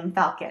Millennium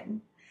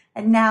Falcon.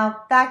 And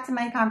now back to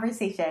my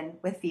conversation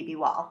with Phoebe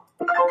Wahl.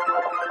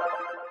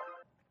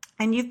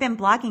 And you've been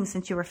blogging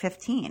since you were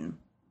 15.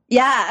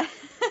 Yeah.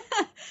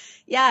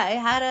 Yeah, I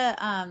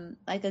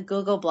had a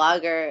Google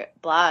blog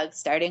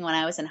starting when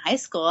I was in high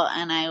school,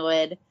 and I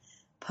would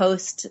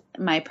post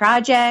my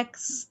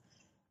projects.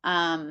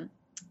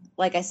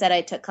 Like I said,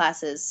 I took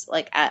classes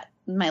at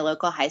my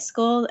local high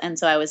school, and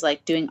so I was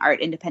doing art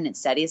independent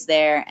studies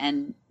there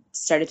and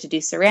started to do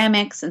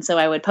ceramics, and so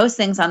I would post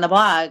things on the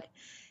blog.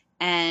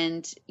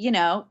 And,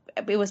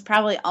 it was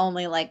probably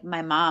only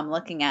my mom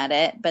looking at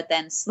it. But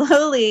then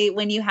slowly,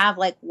 when you have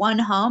one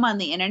home on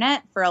the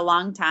internet for a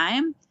long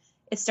time,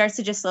 it starts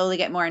to just slowly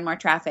get more and more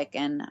traffic.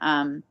 And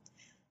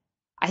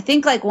I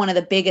think one of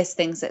the biggest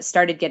things that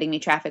started getting me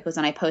traffic was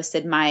when I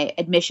posted my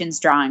admissions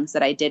drawings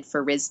that I did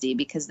for RISD,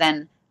 because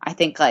then I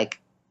think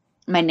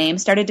my name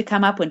started to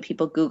come up when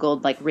people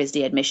Googled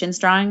RISD admissions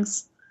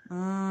drawings.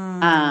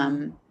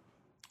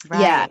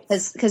 Right. Yeah,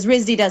 because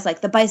RISD does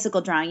the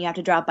bicycle drawing. You have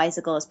to draw a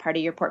bicycle as part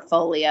of your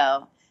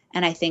portfolio.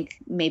 And I think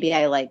maybe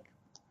I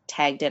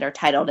tagged it or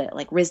titled it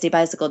RISD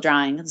bicycle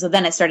drawing. So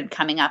then it started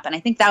coming up. And I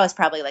think that was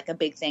probably a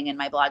big thing in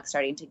my blog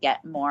starting to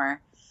get more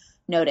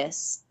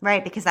notice.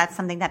 Right, because that's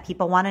something that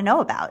people want to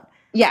know about.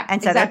 Yeah,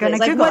 and so exactly. They're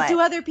going to Google what do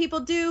other people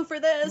do for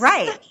this?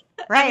 Right.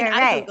 Right,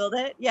 I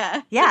Googled it.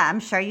 Yeah. Yeah, I'm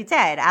sure you did.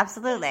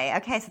 Absolutely.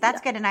 Okay, so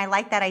that's good. And I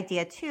like that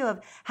idea too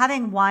of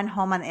having one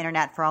home on the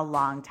internet for a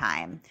long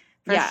time.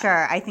 For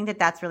sure. I think that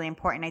that's really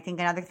important. I think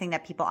another thing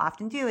that people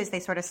often do is they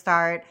sort of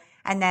start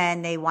and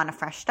then they want a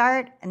fresh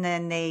start and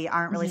then they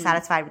aren't really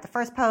satisfied with the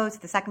first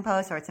post, the second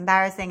post, or it's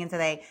embarrassing. And so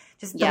they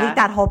just delete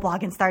that whole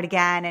blog and start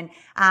again. And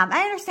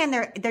I understand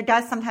there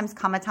does sometimes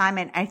come a time,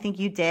 and I think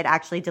you did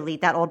actually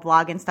delete that old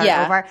blog and start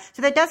over.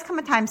 So there does come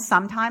a time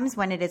sometimes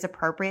when it is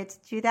appropriate to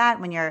do that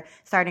when you're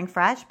starting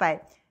fresh.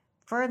 But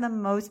for the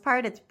most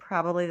part, it's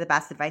probably the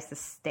best advice to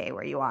stay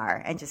where you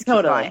are and just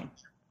keep going.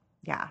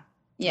 Yeah.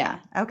 Yeah.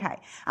 Okay.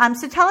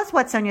 So tell us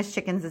what Sonia's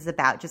Chickens is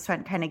about, just to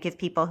kind of give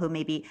people who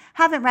maybe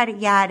haven't read it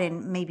yet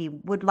and maybe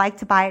would like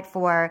to buy it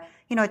for,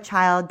 a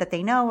child that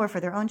they know or for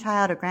their own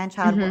child or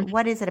grandchild.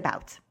 What is it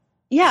about?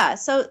 Yeah.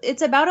 So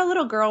it's about a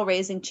little girl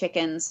raising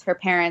chickens. Her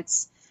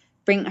parents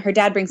her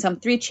dad brings home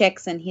 3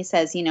 chicks, and he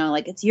says, you know,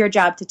 like, it's your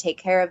job to take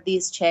care of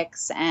these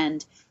chicks,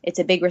 and it's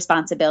a big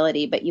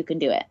responsibility, but you can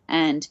do it.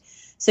 And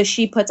so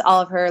she puts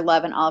all of her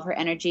love and all of her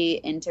energy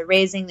into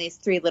raising these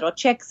 3 little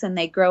chicks, and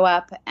they grow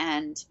up.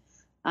 And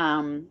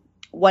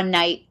one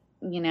night,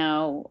 you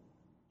know,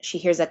 she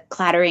hears a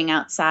clattering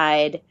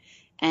outside,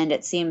 and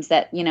it seems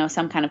that, you know,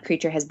 some kind of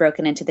creature has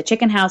broken into the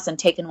chicken house and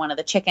taken one of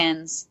the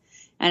chickens.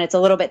 And it's a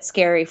little bit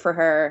scary for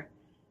her.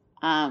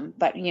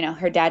 But, you know,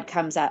 her dad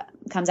comes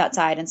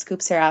outside and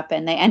scoops her up,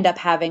 and they end up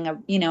having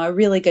a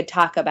really good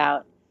talk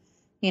about,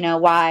 you know,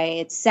 why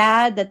it's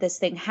sad that this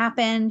thing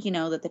happened, you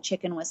know, that the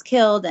chicken was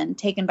killed and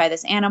taken by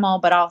this animal,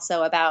 but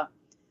also about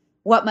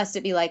what must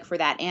it be like for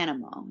that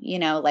animal, you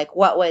know, like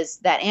what was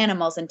that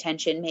animal's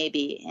intention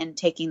maybe in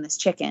taking this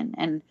chicken.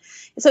 And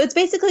so it's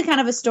basically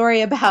kind of a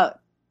story about,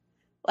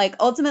 like,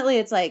 ultimately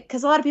it's like,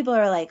 because a lot of people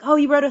are like, oh,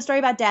 you wrote a story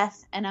about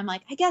death. And I'm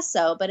like, I guess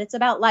so, but it's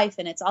about life,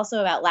 and it's also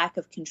about lack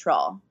of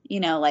control, you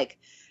know, like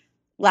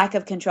lack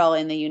of control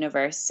in the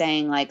universe,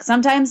 saying like,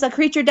 sometimes a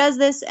creature does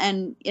this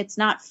and it's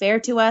not fair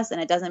to us and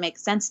it doesn't make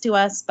sense to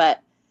us,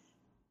 but,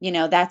 you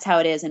know, that's how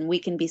it is. And we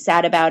can be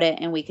sad about it,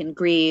 and we can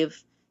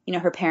grieve. You know,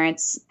 her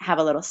parents have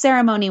a little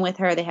ceremony with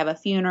her. They have a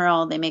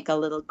funeral. They make a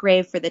little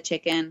grave for the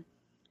chicken,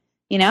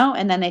 you know,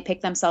 and then they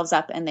pick themselves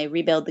up and they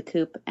rebuild the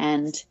coop,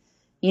 and,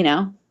 you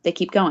know, they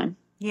keep going.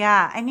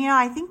 Yeah. And, you know,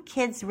 I think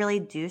kids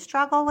really do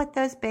struggle with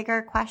those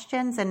bigger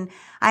questions. And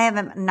I have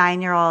a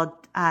 9-year-old,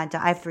 I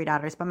have 3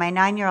 daughters, but my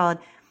 9-year-old,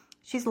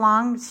 she's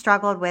long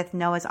struggled with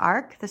Noah's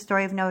Ark, the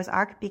story of Noah's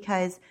Ark,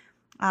 because,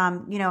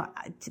 you know,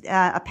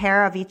 a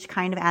pair of each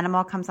kind of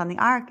animal comes on the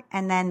ark,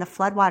 and then the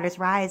floodwaters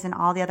rise and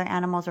all the other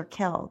animals are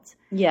killed.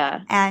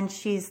 Yeah. And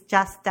she's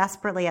just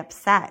desperately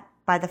upset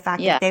by the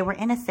fact that they were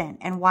innocent,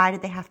 and why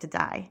did they have to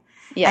die?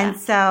 Yeah. And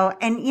so,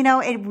 and you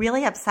know, it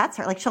really upsets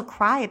her. Like, she'll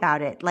cry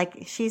about it.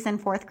 Like, she's in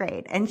 4th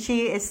grade, and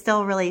she is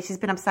still she's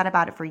been upset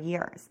about it for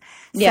years.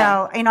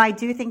 Yeah. So, you know, I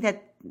do think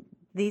that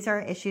these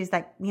are issues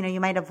that, you know, you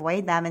might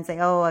avoid them and say,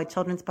 oh, a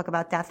children's book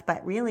about death,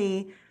 but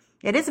really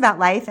it is about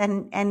life.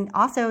 And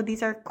also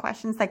these are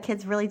questions that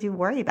kids really do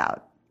worry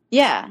about.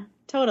 Yeah,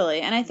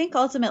 totally. And I think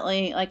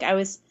ultimately, like,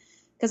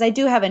 because I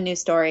do have a new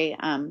story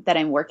that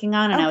I'm working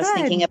on, and I was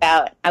thinking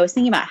about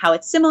how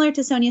it's similar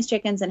to Sonia's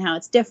chickens and how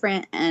it's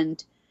different.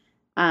 And,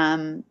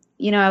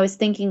 you know, I was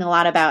thinking a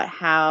lot about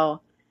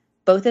how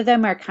both of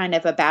them are kind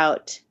of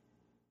about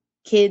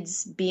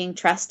kids being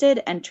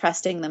trusted and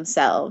trusting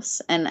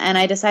themselves. And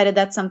I decided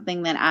that's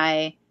something that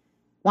I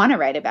want to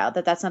write about,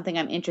 that's something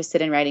I'm interested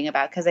in writing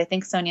about, because I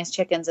think Sonia's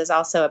chickens is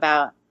also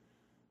about,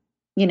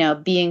 you know,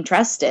 being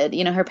trusted.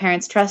 You know, her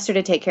parents trust her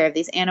to take care of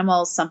these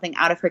animals. Something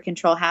out of her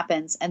control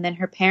happens, and then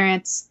her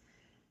parents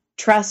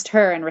trust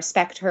her and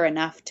respect her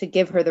enough to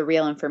give her the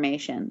real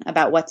information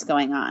about what's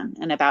going on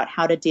and about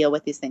how to deal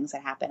with these things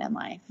that happen in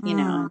life, you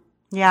know?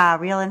 Yeah,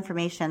 real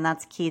information.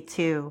 That's key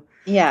too.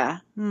 Yeah.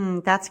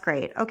 That's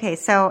great. Okay.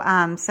 So,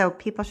 so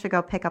people should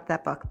go pick up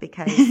that book,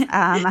 because,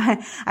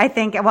 I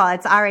think, well,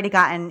 it's already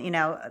gotten, you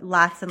know,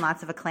 lots and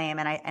lots of acclaim,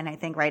 and I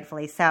think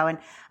rightfully so. And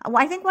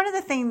I think one of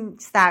the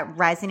things that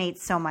resonates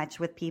so much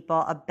with people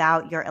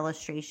about your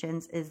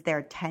illustrations is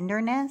their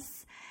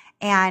tenderness,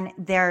 and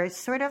their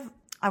sort of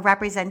a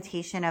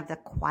representation of the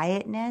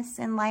quietness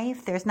in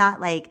life. There's not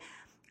like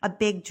a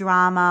big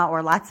drama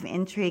or lots of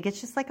intrigue.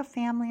 It's just like a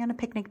family on a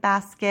picnic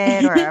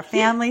basket, or a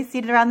family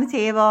seated around the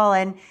table.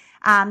 And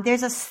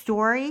there's a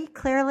story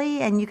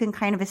clearly, and you can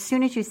kind of, as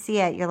soon as you see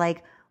it, you're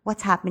like,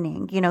 what's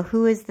happening? You know,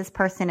 who is this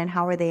person, and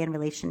how are they in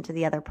relation to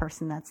the other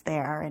person that's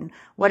there, and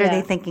what are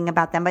they thinking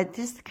about them? But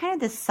just kind of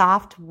this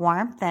soft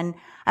warmth. And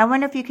I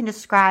wonder if you can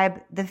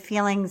describe the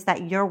feelings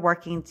that you're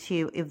working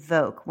to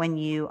evoke when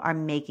you are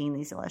making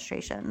these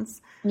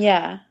illustrations.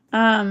 Yeah.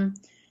 I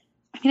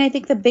mean, I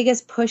think the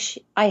biggest push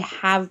I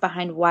have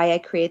behind why I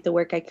create the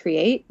work I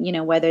create, you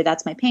know, whether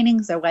that's my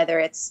paintings or whether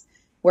it's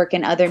work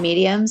in other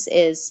mediums,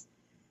 is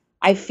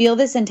I feel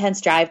this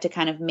intense drive to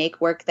kind of make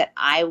work that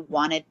I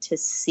wanted to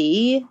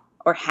see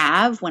or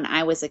have when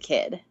I was a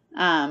kid.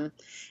 And,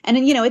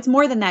 you know, it's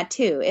more than that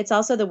too. It's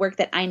also the work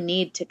that I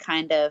need to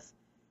kind of,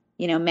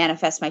 you know,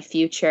 manifest my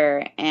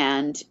future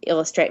and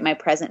illustrate my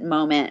present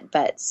moment.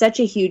 But such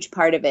a huge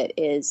part of it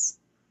is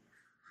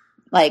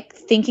like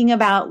thinking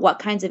about what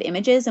kinds of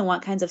images and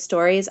what kinds of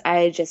stories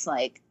I just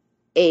like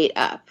ate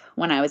up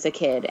when I was a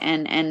kid,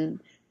 and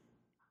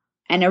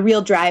a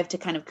real drive to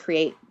kind of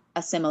create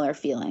a similar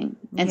feeling.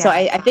 And so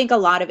I think a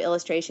lot of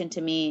illustration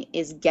to me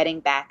is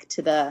getting back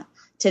to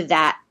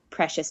that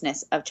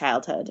preciousness of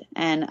childhood,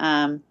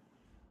 and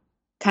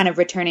kind of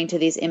returning to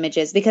these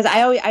images, because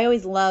I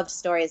always loved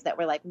stories that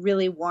were like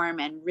really warm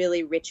and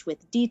really rich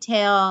with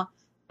detail,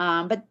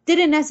 but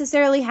didn't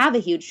necessarily have a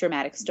huge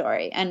dramatic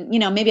story. And, you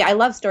know, maybe I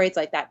love stories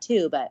like that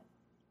too, but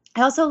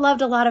I also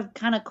loved a lot of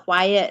kind of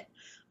quiet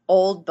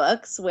old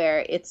books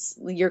where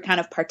you're kind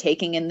of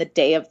partaking in the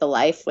day of the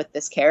life with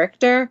this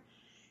character,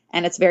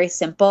 and it's very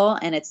simple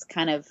and it's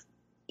kind of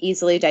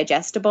easily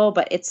digestible,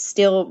 but it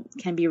still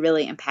can be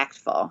really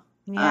impactful.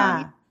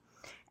 Yeah.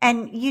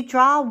 And you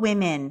draw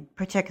women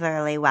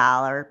particularly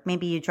well, or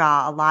maybe you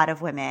draw a lot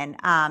of women.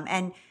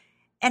 And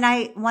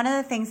one of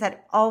the things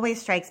that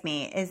always strikes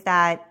me is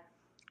that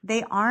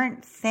they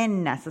aren't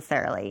thin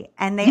necessarily,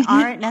 and they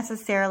aren't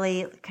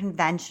necessarily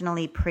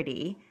conventionally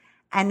pretty,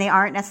 and they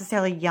aren't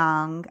necessarily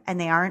young, and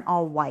they aren't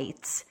all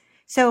white.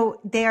 So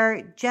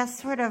they're just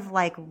sort of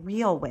like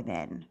real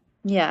women.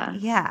 Yeah.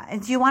 Yeah.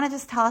 And do you want to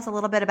just tell us a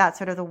little bit about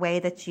sort of the way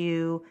that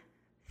you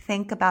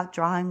think about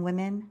drawing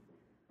women?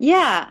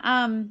 Yeah.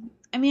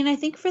 I mean, I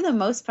think for the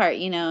most part,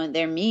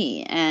 they're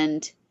me.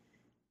 And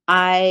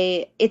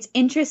it's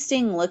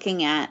interesting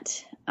looking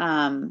at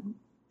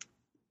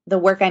the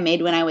work I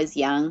made when I was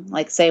young,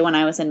 like say when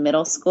I was in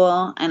middle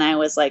school, and I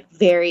was like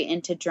very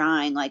into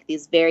drawing like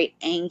these very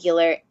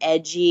angular,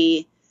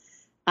 edgy,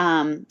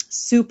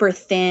 super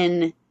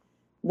thin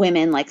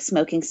women like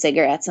smoking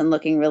cigarettes and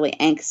looking really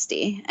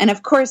angsty. And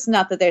of course,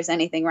 not that there's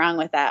anything wrong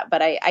with that,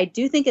 but I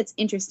do think it's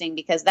interesting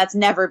because that's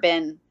never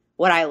been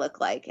what I look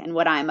like and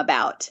what I'm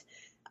about.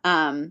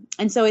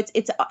 And so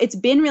it's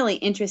been really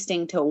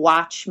interesting to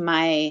watch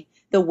the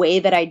way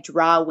that I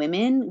draw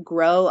women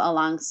grow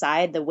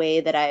alongside the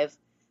way that I've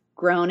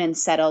grown and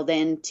settled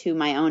into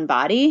my own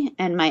body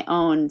and my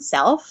own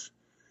self.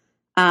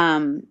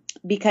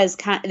 Because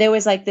there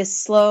was like this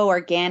slow,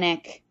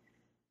 organic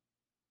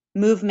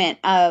movement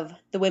of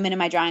the women in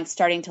my drawing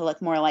starting to look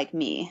more like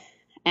me.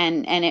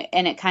 And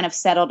it kind of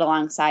settled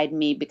alongside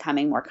me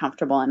becoming more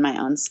comfortable in my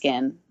own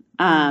skin.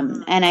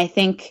 And I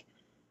think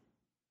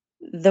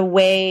the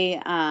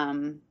way,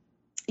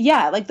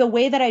 like the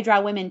way that I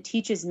draw women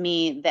teaches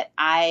me that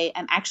I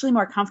am actually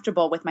more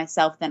comfortable with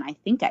myself than I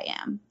think I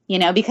am,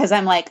 because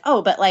I'm like,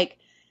 oh, but like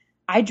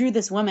I drew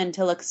this woman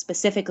to look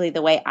specifically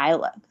the way I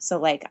look. So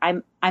like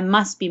I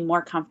must be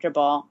more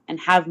comfortable and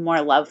have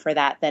more love for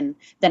that than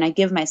I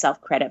give myself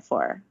credit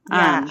for.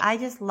 Yeah, I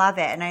just love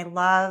it. And I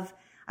love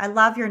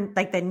your,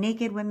 like, the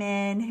naked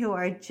women who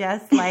are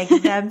just like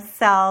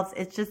themselves.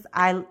 It's just,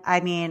 I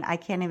mean, I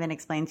can't even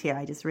explain to you.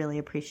 I just really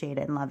appreciate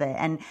it and love it.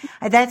 And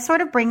that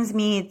sort of brings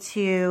me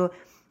to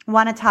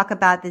want to talk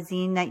about the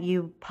zine that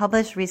you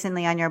published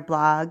recently on your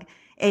blog.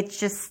 It's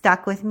just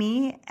stuck with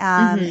me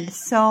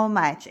so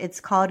much. It's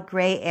called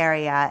Gray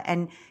Area.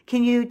 And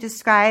can you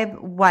describe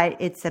what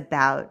it's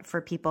about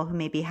for people who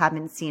maybe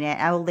haven't seen it?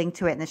 I will link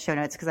to it in the show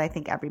notes because I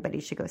think everybody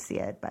should go see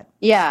it. But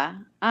yeah.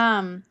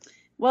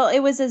 Well,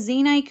 it was a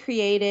zine I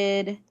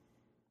created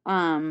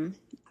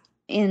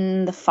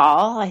in the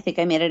fall. I think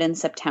I made it in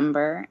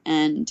September.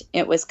 And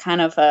it was kind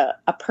of a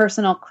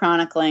personal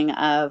chronicling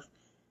of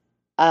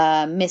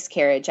a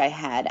miscarriage I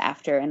had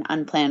after an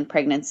unplanned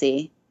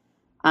pregnancy.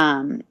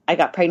 I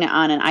got pregnant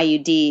on an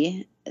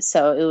IUD,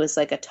 so it was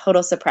like a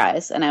total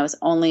surprise. And I was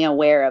only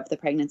aware of the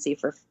pregnancy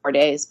for 4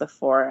 days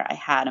before I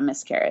had a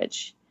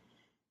miscarriage.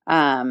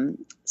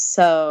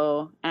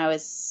 So I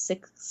was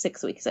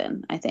six weeks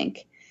in, I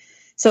think.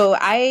 So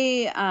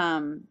I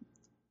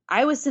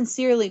was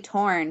sincerely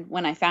torn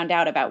when I found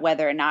out about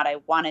whether or not I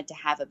wanted to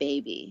have a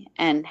baby,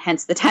 and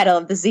hence the title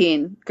of the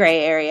zine,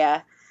 Gray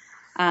Area,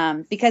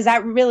 because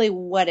that really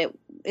what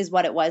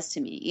it was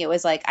to me. It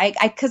was like,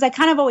 because I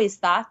kind of always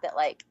thought that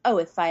like, oh,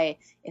 if I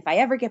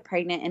ever get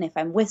pregnant and if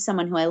I'm with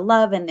someone who I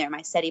love and they're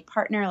my steady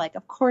partner, like,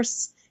 of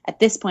course, at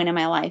this point in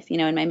my life,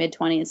 in my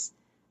mid-20s,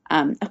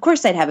 of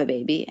course I'd have a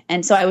baby.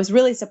 And so I was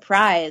really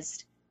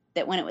surprised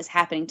that when it was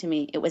happening to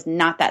me, it was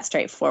not that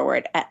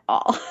straightforward at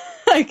all.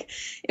 Like,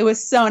 it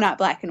was so not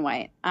black and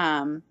white.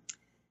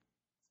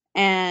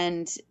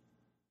 And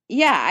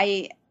yeah,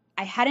 I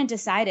hadn't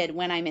decided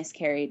when I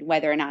miscarried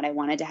whether or not I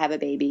wanted to have a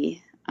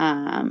baby.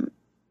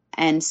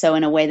 And so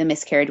in a way, the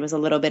miscarriage was a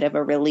little bit of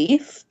a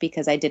relief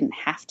because I didn't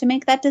have to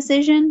make that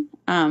decision.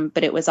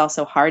 But it was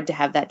also hard to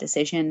have that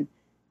decision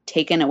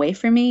taken away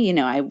from me.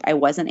 I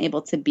wasn't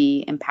able to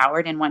be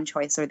empowered in one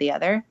choice or the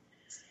other.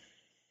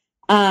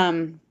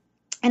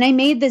 And I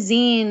made the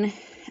zine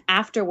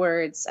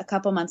afterwards, a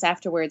couple months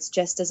afterwards,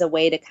 just as a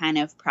way to kind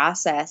of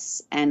process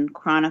and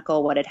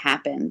chronicle what had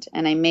happened.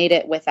 And I made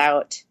it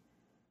without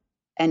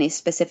any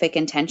specific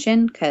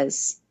intention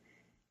because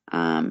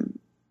it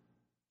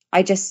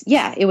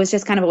was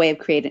just kind of a way of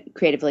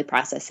creatively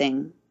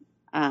processing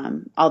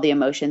all the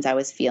emotions I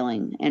was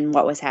feeling and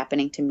what was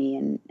happening to me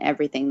and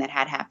everything that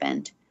had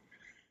happened.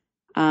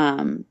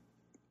 And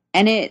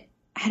I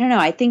don't know,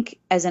 I think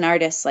as an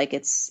artist, like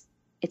it's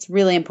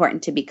really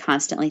important to be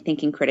constantly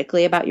thinking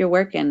critically about your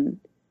work and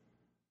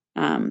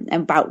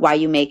about why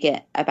you make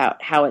it,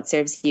 about how it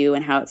serves you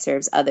and how it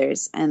serves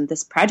others. And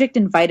this project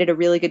invited a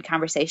really good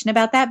conversation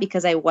about that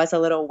because I was a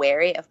little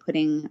wary of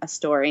putting a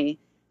story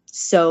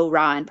so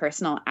raw and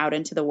personal out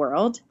into the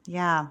world.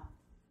 Yeah.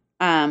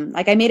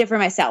 Like I made it for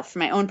myself, for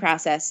my own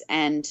process,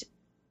 and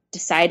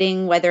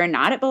deciding whether or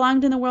not it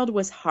belonged in the world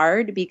was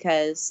hard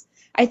because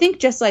I think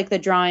just like the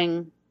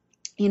drawing,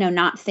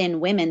 not thin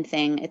women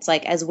thing, it's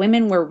like as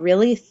women, we're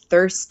really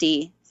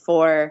thirsty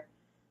for,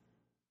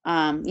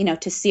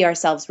 to see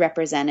ourselves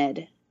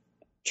represented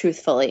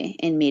truthfully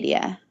in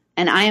media.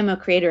 I am a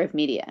creator of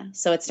media.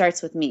 So it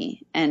starts with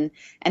me. And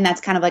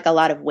that's kind of like a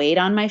lot of weight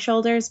on my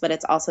shoulders, but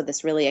it's also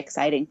this really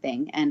exciting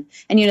thing. And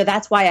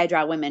that's why I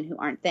draw women who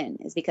aren't thin,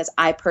 is because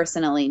I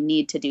personally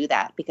need to do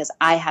that, because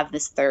I have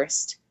this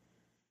thirst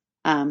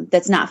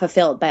that's not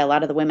fulfilled by a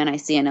lot of the women I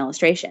see in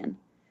illustration.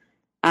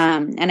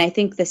 And I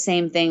think the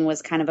same thing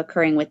was kind of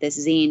occurring with this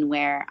zine,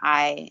 where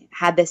I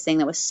had this thing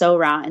that was so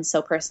raw and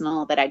so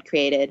personal that I'd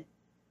created.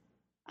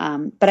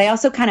 But I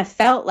also kind of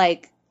felt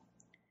like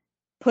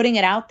putting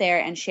it out there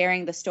and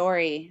sharing the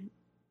story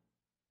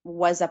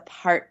was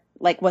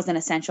an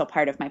essential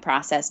part of my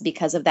process,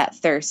 because of that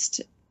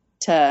thirst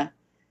to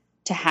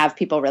have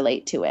people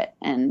relate to it.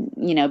 And,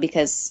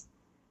 because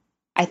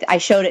I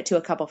showed it to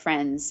a couple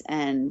friends,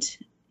 and,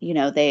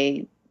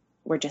 they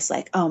were just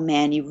like, oh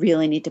man, you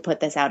really need to put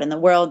this out in the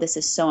world. This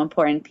is so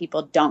important.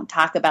 People don't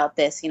talk about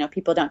this.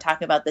 People don't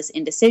talk about this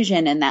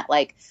indecision, and that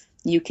like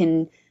you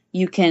can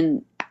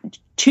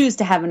choose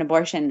to have an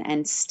abortion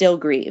and still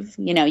grieve.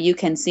 You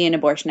can see an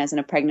abortion as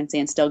a pregnancy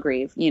and still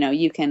grieve.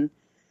 You can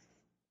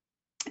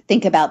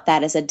think about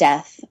that as a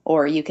death,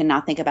 or you can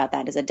not think about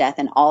that as a death,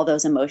 and all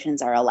those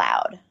emotions are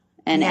allowed.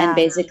 And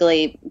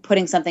basically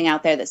putting something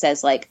out there that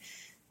says like,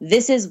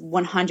 this is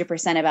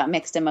 100% about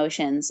mixed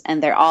emotions,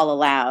 and they're all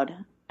allowed.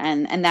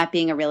 And that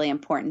being a really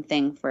important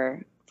thing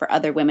for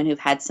other women who've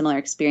had similar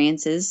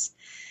experiences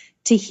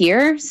to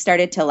hear,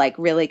 started to like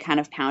really kind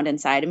of pound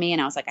inside of me. And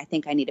I was like, I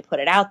think I need to put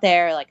it out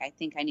there. Like, I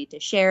think I need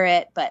to share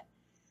it. But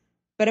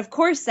of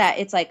course that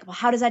it's like, well,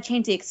 how does that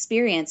change the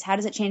experience? How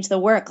does it change the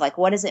work? Like,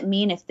 what does it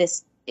mean if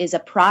this is a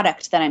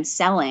product that I'm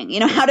selling?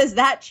 How does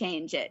that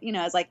change it?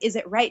 It's like, is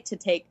it right to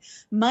take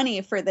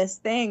money for this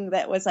thing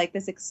that was like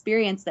this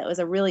experience that was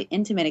a really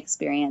intimate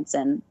experience?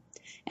 And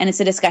it's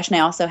a discussion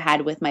I also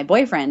had with my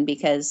boyfriend,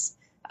 because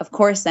of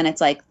course then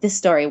it's like, this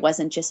story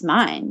wasn't just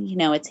mine,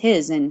 it's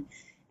his.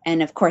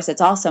 And of course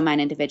it's also mine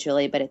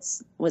individually, but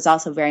was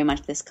also very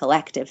much this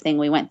collective thing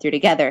we went through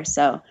together.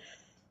 So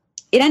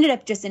it ended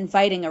up just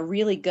inviting a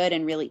really good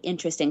and really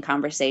interesting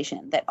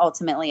conversation that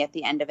ultimately at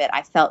the end of it,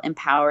 I felt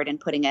empowered in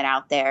putting it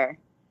out there.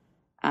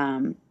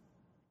 And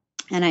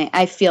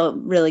I feel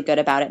really good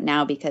about it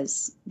now,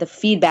 because the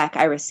feedback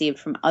I received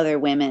from other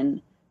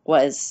women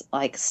was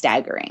like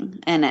staggering.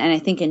 And I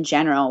think in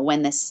general,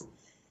 when this,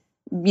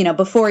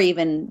 before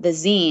even the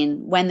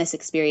zine, when this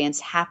experience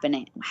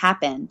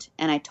happened,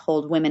 and I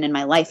told women in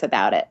my life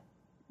about it,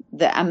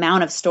 the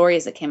amount of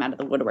stories that came out of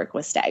the woodwork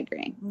was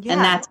staggering. Yeah.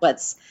 And that's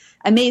what's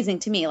amazing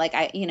to me. Like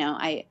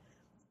I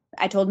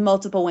told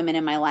multiple women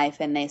in my life,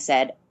 and they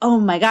said, oh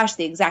my gosh,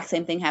 the exact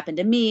same thing happened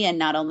to me. And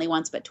not only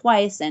once, but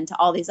twice, and to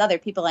all these other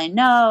people I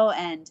know.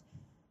 And,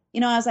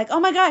 I was like, oh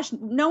my gosh,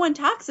 no one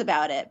talks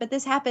about it, but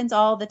this happens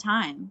all the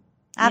time.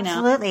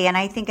 Absolutely. And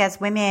I think as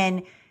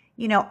women,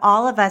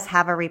 all of us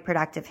have a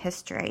reproductive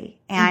history,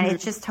 and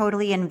it's just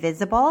totally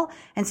invisible.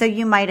 And so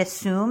you might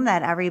assume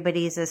that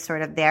everybody's is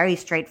sort of very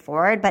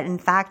straightforward, but in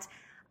fact,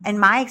 in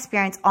my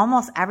experience,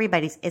 almost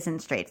everybody's isn't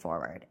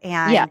straightforward.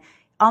 And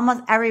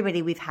almost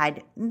everybody, we've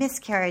had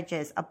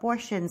miscarriages,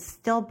 abortions,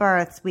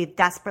 stillbirths. We've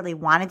desperately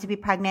wanted to be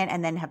pregnant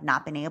and then have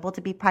not been able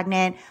to be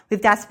pregnant.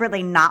 We've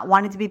desperately not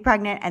wanted to be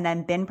pregnant and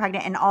then been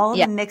pregnant, and all of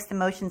the mixed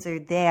emotions are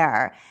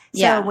there.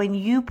 So when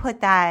you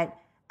put that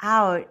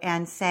out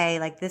and say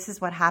like, this is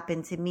what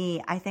happened to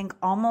me, I think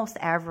almost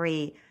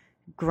every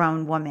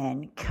grown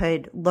woman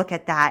could look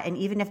at that, and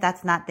even if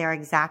that's not their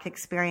exact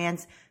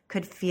experience,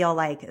 could feel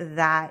like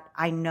that.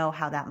 I know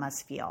how that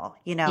must feel,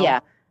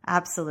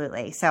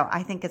 Absolutely. So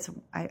I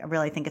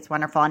really think it's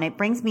wonderful. And it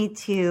brings me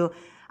to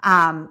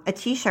a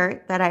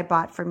t-shirt that I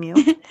bought from you.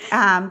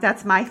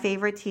 That's my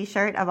favorite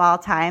t-shirt of all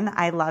time.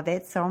 I love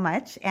it so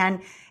much.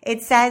 And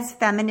it says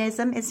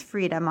feminism is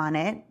freedom on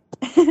it.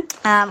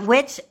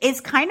 Which is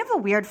kind of a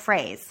weird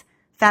phrase.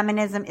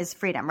 Feminism is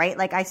freedom, right?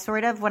 Like I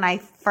sort of, when I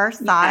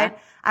first saw it,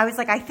 I was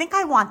like, I think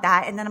I want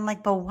that. And then I'm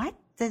like, but what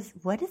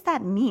does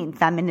that mean?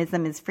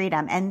 Feminism is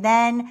freedom. And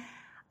then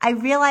I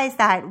realized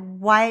that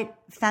what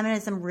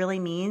feminism really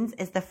means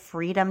is the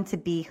freedom to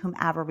be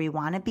whomever we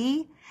want to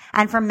be.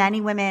 And for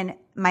many women,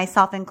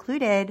 myself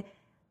included,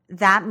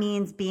 that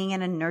means being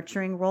in a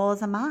nurturing role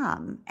as a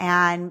mom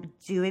and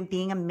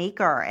being a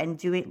maker and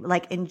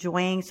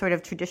enjoying sort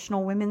of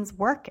traditional women's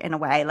work in a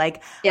way.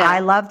 Like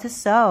I love to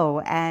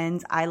sew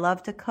and I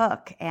love to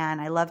cook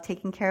and I love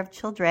taking care of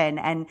children.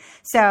 And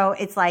so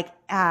it's like,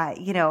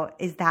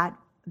 is that,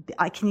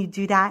 can you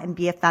do that and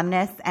be a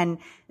feminist? And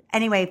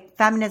anyway,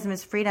 feminism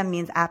is freedom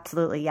means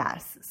absolutely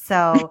yes.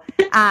 So,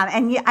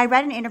 I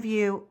read an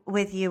interview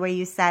with you where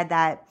you said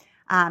that,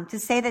 to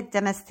say that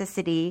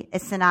domesticity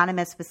is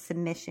synonymous with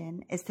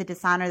submission is to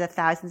dishonor the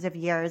thousands of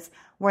years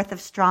worth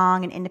of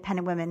strong and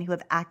independent women who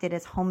have acted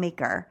as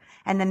homemaker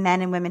and the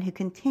men and women who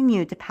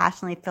continue to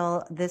passionately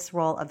fill this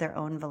role of their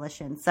own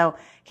volition. So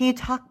can you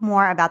talk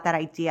more about that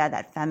idea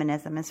that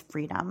feminism is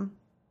freedom?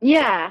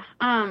 Yeah.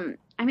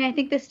 I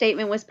think this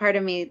statement was part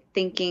of me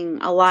thinking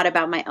a lot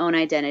about my own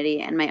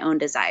identity and my own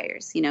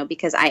desires,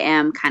 because I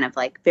am kind of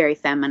like very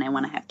feminine. I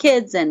want to have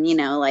kids and,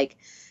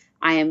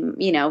 I am,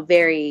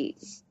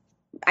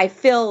 I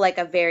feel like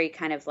a very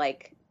kind of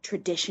like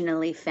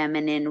traditionally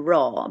feminine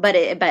role. But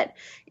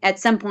at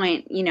some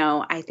point,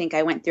 I think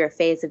I went through a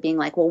phase of being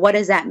like, well, what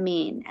does that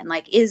mean? And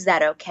like, is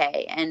that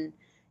okay? And,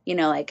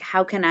 like,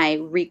 how can I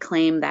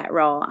reclaim that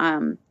role?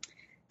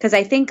 Because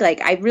I think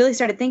like I really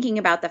started thinking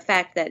about the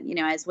fact that,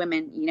 as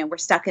women, we're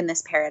stuck in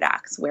this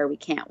paradox where we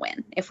can't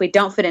win. If we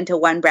don't fit into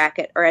one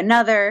bracket or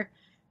another,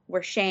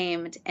 we're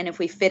shamed. And if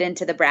we fit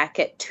into the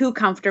bracket too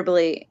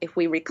comfortably, if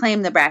we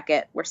reclaim the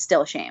bracket, we're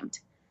still shamed.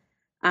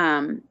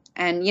 And,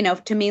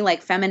 to me,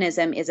 like,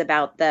 feminism is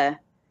about the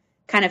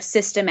kind of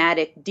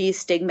systematic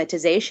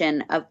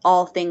destigmatization of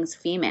all things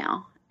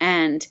female.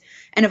 And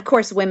of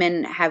course,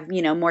 women have,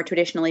 more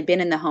traditionally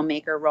been in the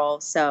homemaker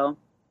role. So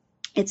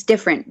it's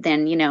different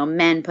than,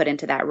 men put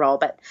into that role.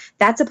 But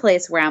that's a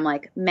place where I'm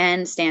like,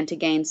 men stand to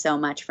gain so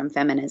much from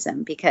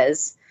feminism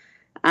because,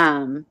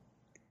 the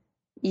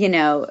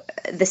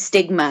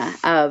stigma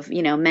of,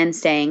 men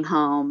staying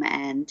home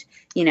and,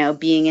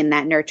 being in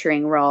that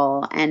nurturing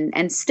role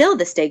and still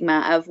the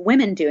stigma of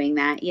women doing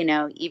that,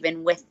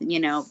 even with,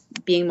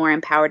 being more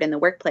empowered in the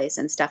workplace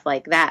and stuff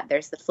like that.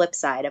 There's the flip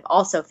side of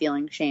also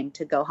feeling shame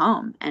to go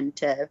home and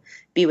to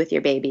be with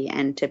your baby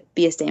and to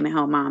be a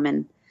stay-at-home mom.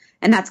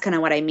 And that's kind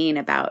of what I mean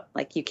about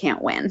like, you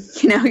can't win,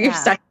 you're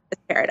stuck in this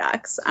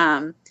paradox.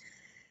 And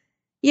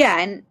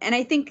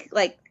I think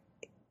like,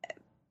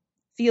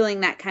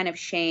 feeling that kind of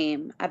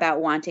shame about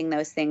wanting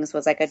those things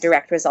was like a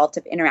direct result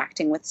of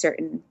interacting with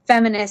certain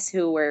feminists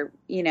who were,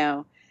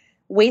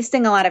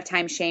 wasting a lot of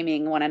time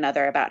shaming one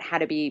another about how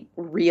to be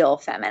real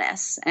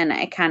feminists. And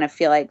I kind of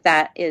feel like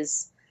that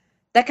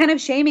kind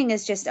of shaming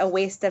is just a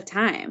waste of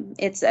time.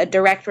 It's a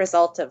direct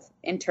result of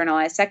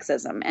internalized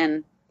sexism.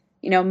 And,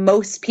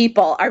 most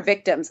people are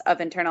victims of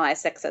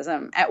internalized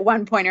sexism at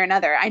one point or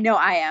another. I know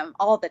I am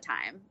all the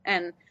time.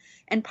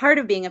 And part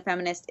of being a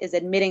feminist is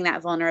admitting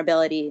that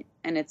vulnerability,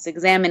 and it's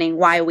examining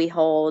why we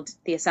hold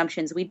the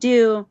assumptions we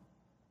do,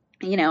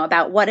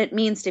 about what it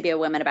means to be a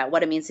woman, about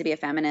what it means to be a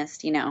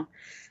feminist.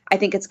 I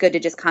think it's good to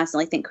just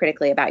constantly think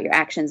critically about your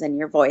actions and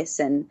your voice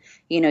and,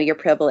 your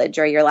privilege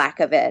or your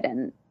lack of it.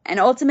 And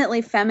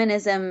ultimately,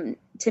 feminism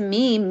to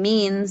me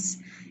means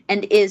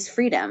and is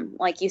freedom.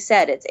 Like you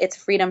said, it's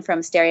freedom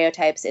from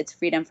stereotypes. It's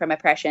freedom from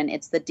oppression.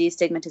 It's the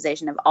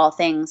destigmatization of all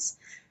things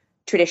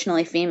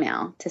traditionally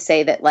female, to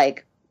say that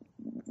like,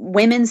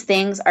 women's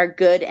things are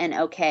good and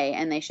okay,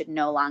 and they should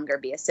no longer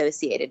be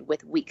associated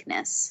with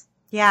weakness.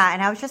 Yeah,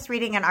 and I was just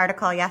reading an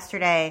article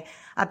yesterday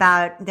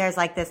about there's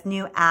like this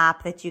new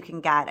app that you can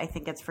get. I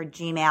think it's for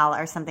Gmail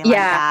or something like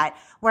that,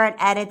 where it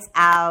edits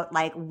out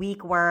like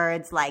weak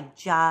words like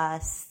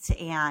just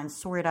and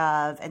sort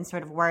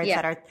of words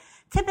that are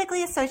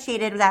typically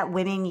associated that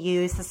women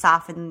use to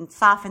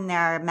soften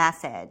their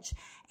message.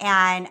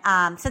 And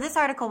so this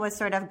article was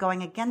sort of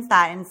going against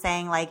that and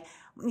saying like,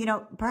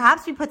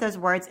 perhaps we put those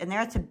words in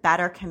there to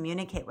better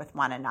communicate with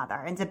one another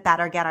and to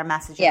better get our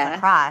messages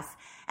across.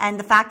 And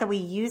the fact that we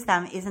use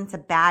them isn't a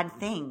bad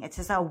thing. It's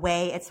just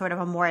it's sort of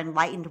a more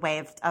enlightened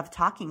way of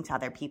talking to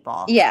other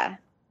people. Yeah.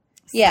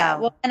 Yeah.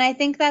 Well, and I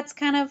think that's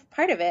kind of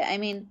part of it. I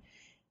mean,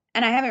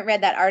 and I haven't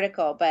read that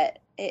article, but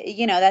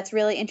that's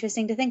really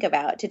interesting to think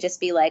about, to just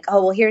be like,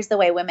 oh, well, here's the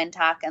way women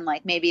talk. And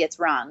like, maybe it's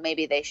wrong.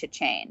 Maybe they should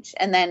change.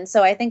 And then,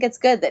 so I think it's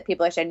good that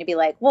people are starting to be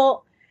like,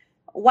 well,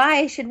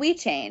 why should we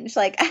change?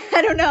 Like,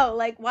 I don't know,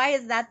 like, why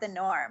is that the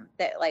norm,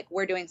 that like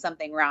we're doing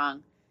something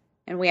wrong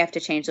and we have to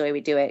change the way we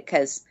do it?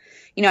 Because,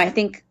 I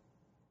think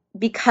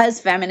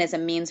because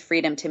feminism means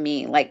freedom to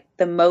me, like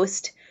the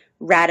most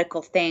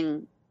radical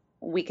thing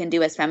we can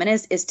do as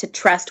feminists is to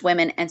trust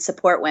women and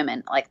support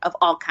women, like of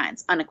all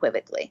kinds,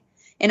 unequivocally,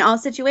 in all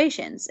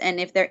situations. And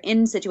if they're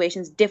in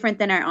situations different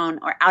than our own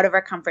or out of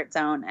our comfort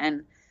zone,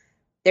 and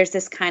there's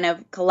this kind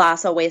of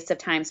colossal waste of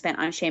time spent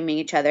on shaming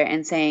each other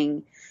and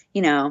saying,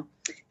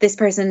 this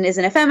person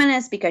isn't a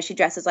feminist because she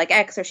dresses like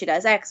X, or she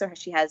does X, or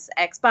she has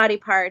X body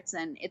parts.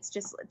 And it's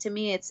just, to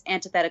me, it's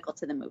antithetical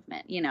to the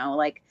movement.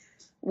 Like,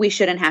 we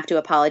shouldn't have to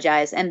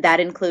apologize. And that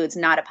includes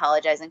not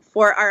apologizing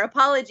for our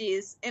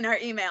apologies in our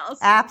emails.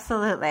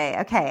 Absolutely.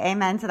 Okay.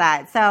 Amen to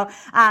that. So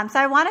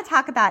I want to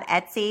talk about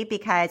Etsy,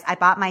 because I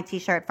bought my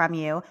t-shirt from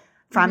you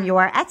from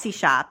your Etsy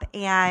shop.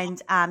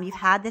 And you've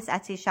had this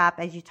Etsy shop,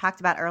 as you talked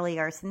about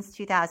earlier, since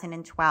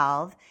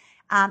 2012.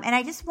 And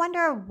I just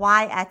wonder,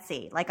 why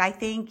Etsy? Like, I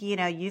think,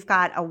 you've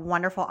got a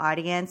wonderful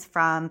audience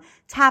from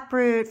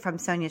Taproot, from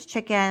Sonia's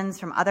Chickens,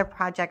 from other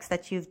projects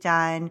that you've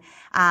done.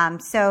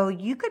 So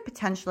you could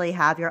potentially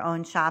have your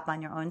own shop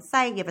on your own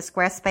site. You have a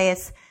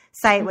Squarespace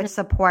site which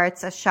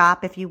supports a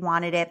shop if you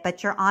wanted it,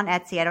 but you're on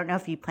Etsy. I don't know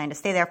if you plan to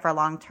stay there for a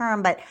long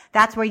term, but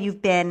that's where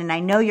you've been. And I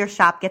know your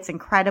shop gets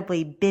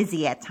incredibly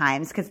busy at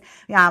times, because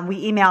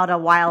we emailed a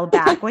while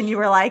back when you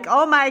were like,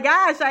 oh my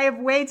gosh, I have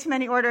way too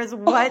many orders.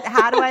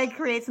 How do I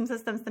create some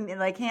systems to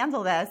like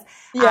handle this?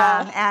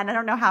 Yeah. And I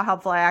don't know how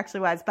helpful I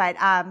actually was, but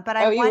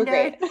I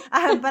wondered,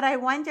 but I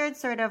wondered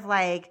sort of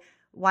like,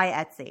 why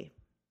Etsy?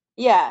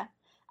 Yeah.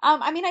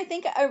 I mean, I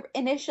think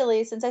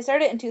initially, since I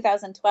started in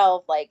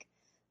 2012, like,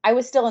 I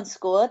was still in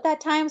school at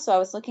that time, so I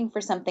was looking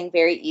for something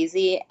very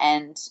easy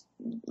and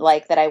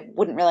like that I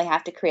wouldn't really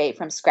have to create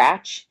from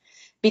scratch.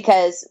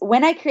 because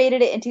when I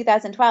created it in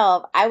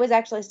 2012, I was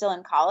actually still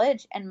in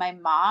college, and my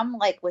mom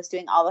like was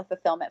doing all the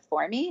fulfillment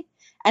for me.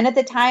 And at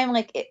the time,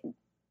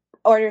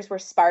 orders were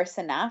sparse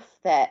enough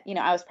that,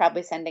 I was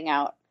probably sending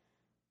out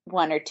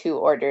 1 or 2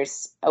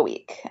 orders a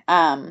week.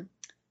 And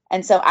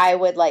so I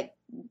would like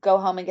go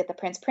home and get the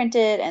prints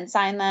printed and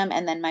sign them.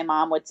 And then my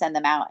mom would send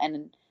them out,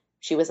 and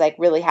she was like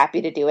really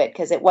happy to do it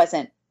because it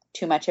wasn't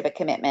too much of a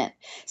commitment.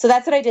 So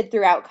that's what I did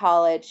throughout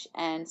college.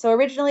 And so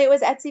originally it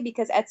was Etsy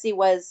because Etsy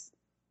was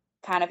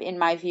kind of, in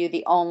my view,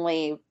 the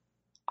only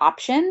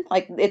option.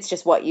 Like, it's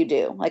just what you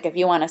do. Like, if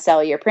you want to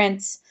sell your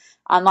prints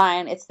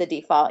online, it's the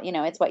default,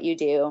 it's what you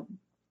do.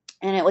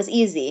 And it was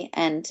easy.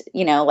 And,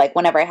 like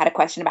whenever I had a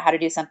question about how to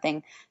do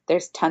something,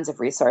 there's tons of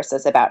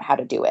resources about how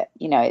to do it.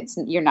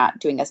 You're not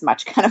doing as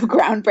much kind of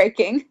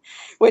groundbreaking,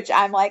 which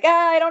I'm like,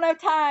 I don't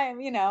have time,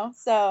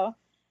 So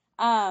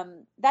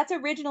that's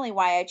originally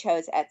why I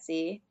chose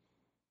Etsy.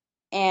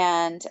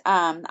 And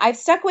I've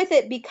stuck with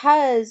it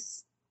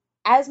because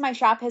as my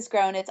shop has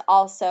grown, it's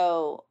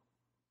also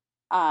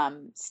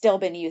still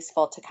been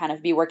useful to kind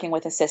of be working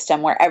with a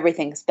system where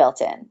everything's built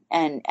in,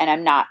 and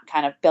I'm not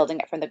kind of building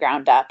it from the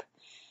ground up.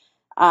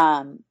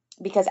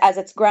 Because as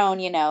it's grown,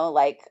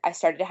 like I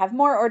started to have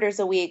more orders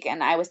a week,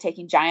 and I was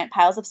taking giant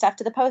piles of stuff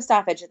to the post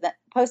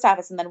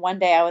office. And then one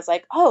day I was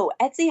like, oh,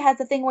 Etsy has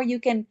a thing where you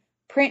can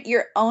print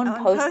your own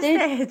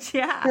postage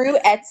yeah. through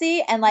Etsy,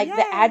 and like Yay.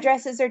 the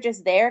addresses are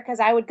just there, because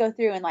I would go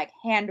through and like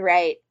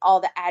handwrite all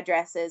the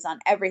addresses on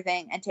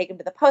everything and take them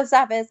to the post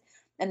office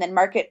and then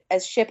mark it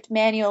as shipped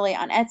manually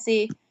on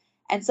Etsy.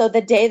 And so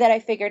the day that I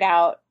figured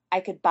out I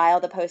could buy all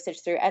the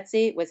postage through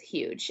Etsy was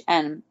huge.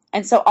 And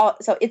so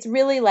it's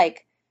really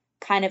like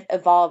kind of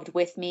evolved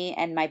with me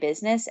and my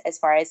business as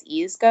far as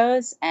ease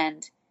goes.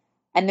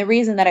 And the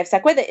reason that I've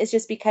stuck with it is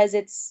just because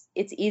it's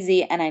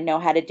easy and I know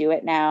how to do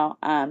it now.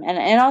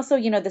 And also,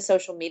 the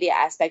social media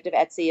aspect of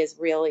Etsy is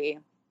really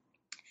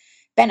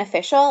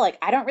beneficial. Like,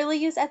 I don't really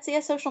use Etsy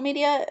as social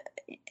media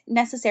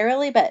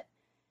necessarily, but,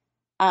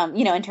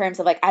 in terms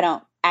of like, I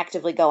don't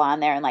actively go on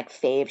there and like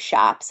fave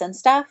shops and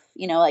stuff,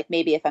 like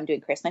maybe if I'm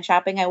doing Christmas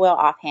shopping, I will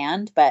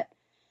offhand, but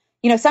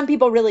some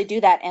people really do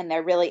that, and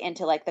they're really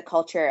into like the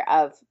culture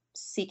of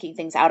seeking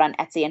things out on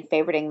Etsy and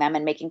favoriting them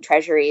and making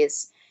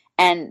treasuries.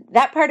 And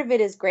that part of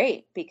it is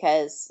great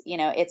because,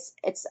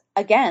 it's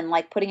again,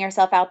 like putting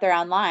yourself out there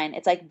online.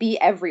 It's like, be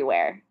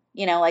everywhere,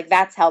 like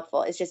that's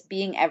helpful. It's just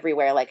being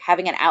everywhere, like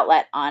having an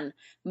outlet on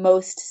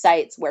most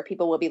sites where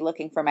people will be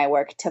looking for my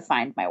work to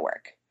find my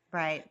work.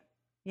 Right.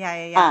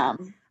 Yeah.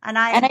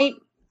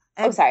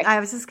 Sorry. I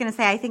was just going to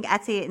say, I think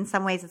Etsy in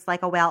some ways it's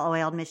like a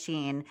well-oiled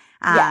machine.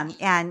 Yeah.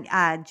 And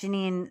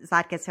Janine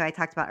Zotkus, who I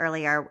talked about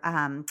earlier,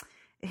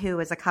 who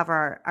was a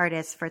cover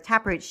artist for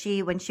Taproot,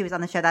 when she was on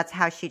the show, that's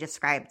how she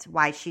described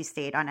why she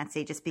stayed on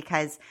Etsy, just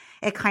because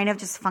it kind of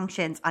just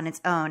functions on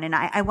its own. And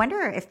I wonder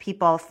if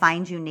people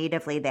find you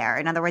natively there.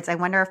 In other words, I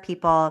wonder if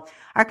people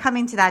are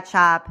coming to that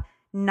shop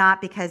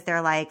not because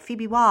they're like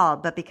Phoebe Wahl,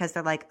 but because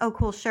they're like, oh,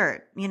 cool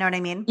shirt. You know what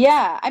I mean?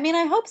 Yeah. I mean,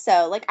 I hope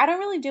so. Like, I don't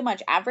really do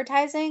much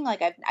advertising.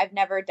 Like, I've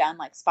never done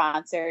like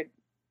sponsored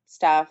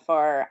stuff,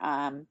 or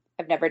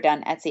I've never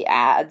done Etsy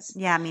ads.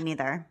 Yeah, me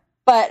neither.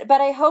 But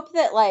I hope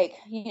that, like,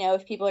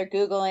 if people are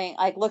Googling,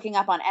 like looking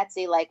up on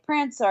Etsy, like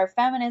Prince or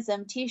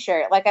feminism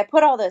t-shirt, like I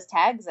put all those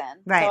tags in.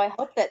 Right. So I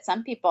hope that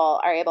some people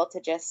are able to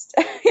just,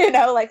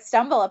 like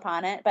stumble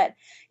upon it. But,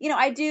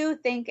 I do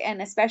think, and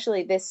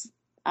especially this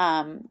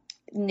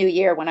new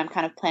year, when I'm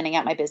kind of planning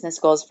out my business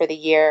goals for the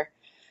year,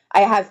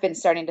 I have been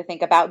starting to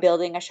think about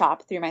building a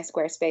shop through my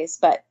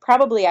Squarespace, but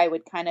probably I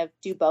would kind of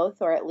do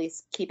both, or at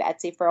least keep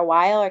Etsy for a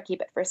while or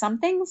keep it for some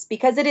things,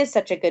 because it is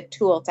such a good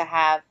tool to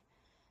have.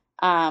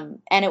 And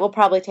it will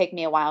probably take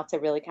me a while to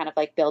really kind of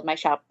like build my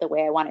shop the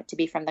way I want it to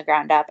be from the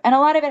ground up. And a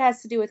lot of it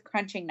has to do with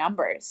crunching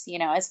numbers,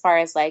 as far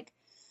as like,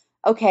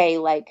 okay,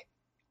 like,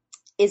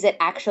 is it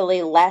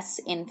actually less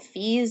in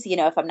fees?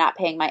 If I'm not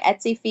paying my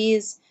Etsy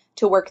fees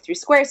to work through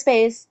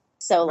Squarespace.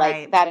 So like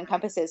Right. that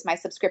encompasses my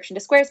subscription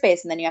to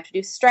Squarespace, and then you have to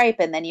do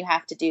Stripe, and then you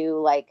have to do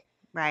like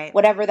Right.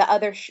 whatever the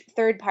other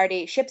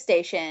third-party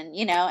ShipStation,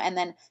 and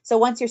then so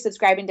once you're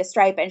subscribing to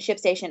Stripe and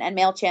ShipStation and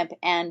MailChimp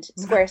and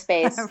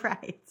Squarespace,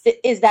 Right.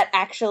 is that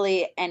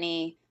actually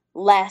any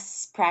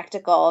less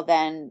practical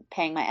than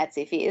paying my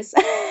Etsy fees?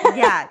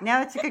 Yeah,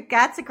 no,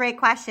 that's a great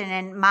question.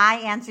 And my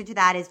answer to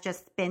that has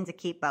just been to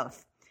keep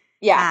both.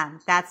 Yeah.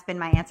 That's been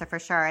my answer for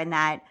sure. And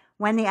that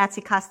when the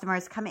Etsy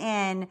customers come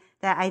in,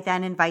 that I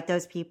then invite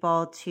those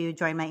people to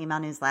join my email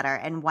newsletter.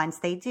 And once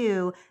they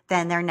do,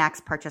 then their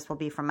next purchase will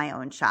be from my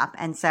own shop.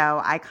 And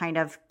so I kind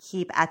of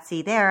keep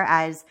Etsy there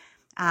as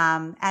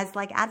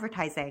like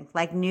advertising,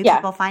 like new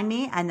people find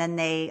me and then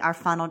they are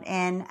funneled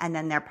in and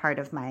then they're part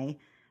of my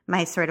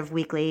sort of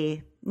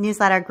weekly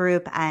newsletter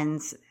group,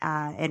 and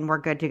we're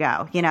good to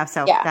go,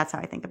 so that's how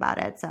I think about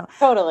it. So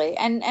totally.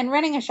 And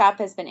running a shop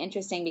has been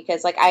interesting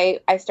because like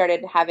I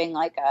started having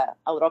like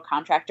a little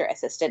contractor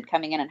assistant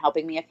coming in and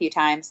helping me a few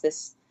times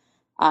this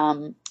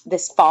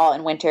fall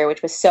and winter,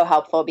 which was so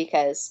helpful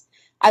because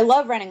I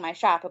love running my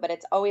shop, but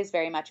it's always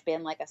very much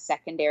been like a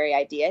secondary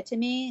idea to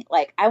me.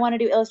 Like, I want to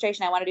do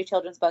illustration, I want to do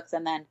children's books,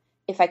 and then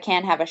if I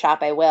can have a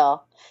shop, I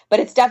will. But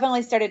it's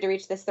definitely started to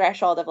reach this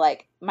threshold of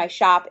like, my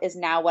shop is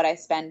now what I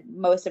spend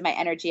most of my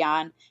energy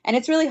on. And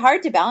it's really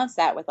hard to balance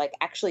that with like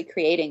actually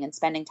creating and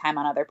spending time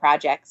on other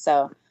projects.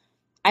 So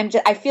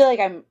I feel like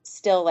I'm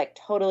still like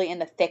totally in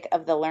the thick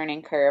of the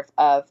learning curve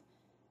of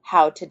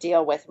how to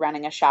deal with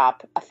running a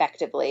shop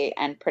effectively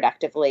and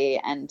productively,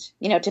 and,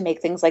 you know, to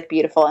make things like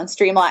beautiful and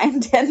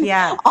streamlined and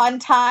on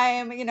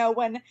time, you know,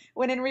 when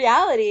in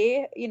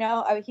reality, you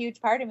know, a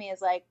huge part of me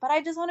is like, but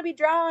I just want to be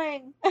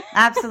drawing.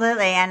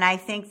 Absolutely. And I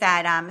think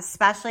that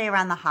especially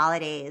around the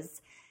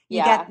holidays,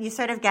 you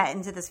sort of get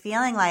into this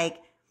feeling like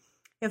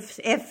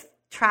if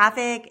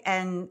traffic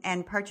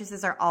and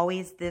purchases are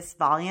always this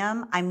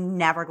volume, I'm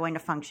never going to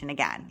function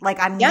again. Like,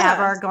 I'm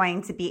never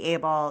going to be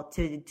able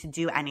to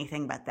do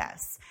anything but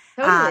this.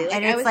 Totally.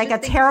 And it's like a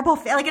terrible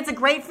like it's a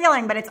great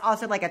feeling, but it's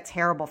also like a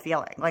terrible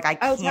feeling. Like, I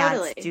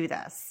can't do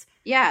this.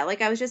 Yeah.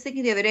 Like, I was just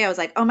thinking the other day, I was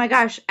like, oh my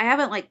gosh, I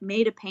haven't like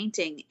made a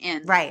painting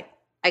in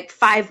like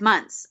 5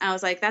 months. I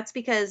was like, that's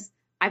because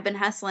I've been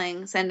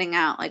hustling, sending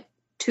out like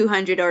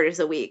 200 orders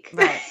a week.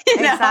 Right.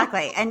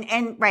 Exactly.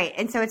 And right.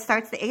 And so it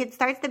starts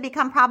to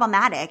become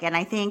problematic. And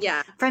I think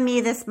for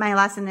me, my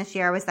lesson this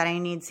year was that I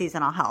need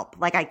seasonal help.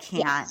 Like, I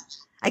can't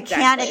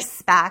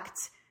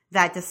expect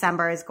that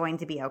December is going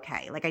to be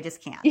okay. Like, I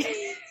just can't.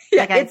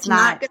 Like, it's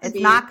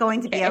not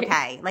going to be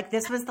okay. Like,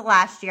 this was the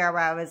last year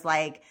where I was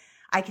like,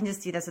 I can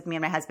just do this with me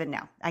and my husband.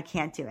 No, I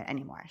can't do it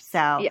anymore.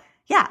 So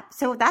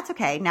so that's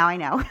okay. Now I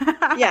know.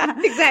 Yeah,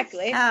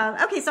 exactly.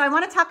 Okay, so I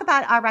want to talk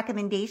about our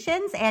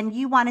recommendations, and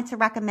you wanted to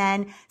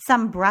recommend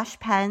some brush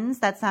pens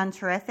that sound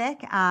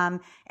terrific,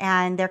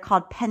 and they're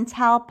called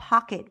Pentel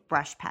Pocket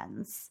Brush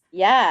Pens.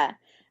 Yeah,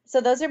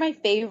 so those are my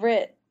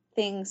favorite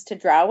things to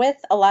draw with.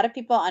 A lot of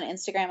people on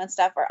Instagram and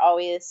stuff are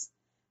always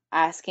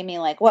asking me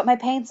like what my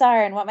paints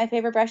are and what my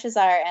favorite brushes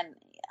are, and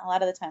a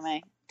lot of the time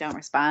I don't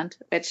respond,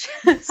 which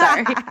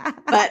sorry,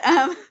 but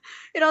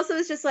it also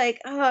is just like,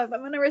 oh, if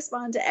I'm going to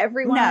respond to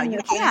everyone,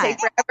 it's going to take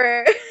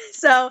forever.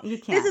 So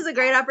this is a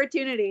great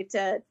opportunity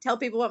to tell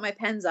people what my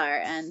pens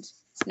are, and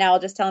now I'll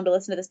just tell them to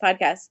listen to this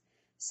podcast.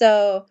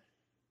 So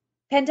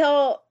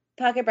Pentel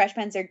Pocket Brush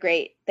Pens are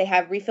great. They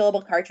have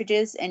refillable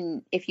cartridges,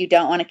 and if you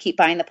don't want to keep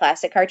buying the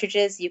plastic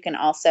cartridges, you can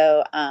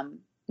also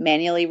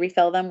manually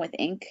refill them with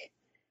ink,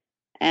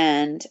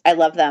 and I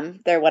love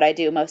them. They're what I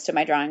do most of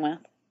my drawing with.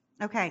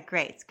 Okay,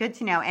 great. It's good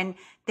to know. And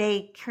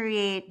they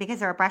create, because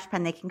they're a brush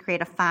pen, they can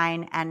create a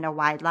fine and a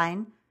wide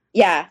line.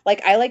 Yeah,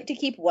 like I like to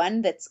keep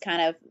one that's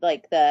kind of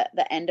like the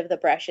end of the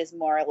brush is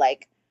more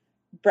like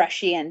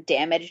brushy and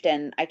damaged,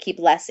 and I keep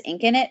less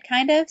ink in it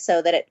kind of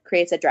so that it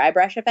creates a dry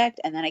brush effect.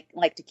 And then I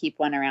like to keep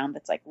one around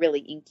that's like really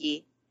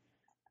inky,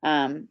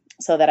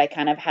 so that I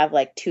kind of have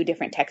like two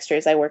different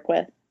textures I work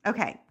with.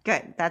 Okay,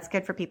 good. That's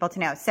good for people to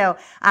know. So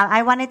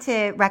I wanted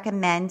to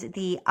recommend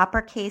the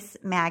Uppercase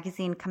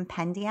Magazine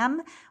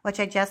Compendium, which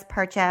I just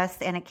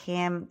purchased, and it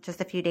came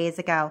just a few days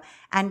ago.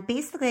 And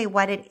basically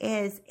what it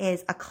is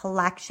a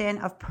collection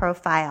of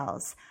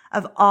profiles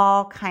of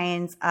all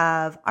kinds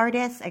of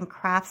artists and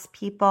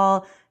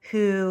craftspeople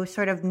who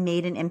sort of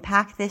made an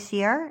impact this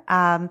year.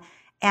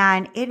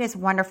 And it is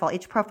wonderful.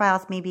 Each profile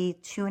is maybe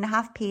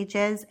 2.5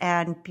 pages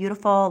and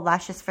beautiful,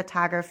 luscious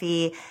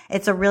photography.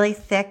 It's a really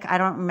thick, I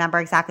don't remember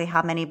exactly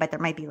how many, but there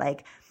might be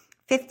like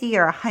 50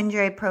 or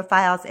 100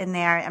 profiles in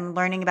there. I'm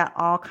learning about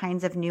all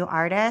kinds of new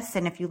artists.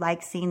 And if you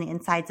like seeing the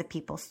insides of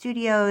people's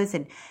studios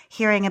and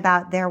hearing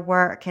about their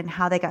work and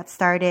how they got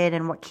started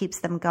and what keeps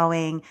them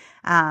going,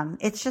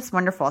 it's just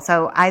wonderful.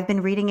 So I've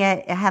been reading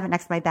it. I have it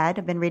next to my bed.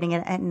 I've been reading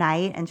it at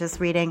night and just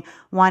reading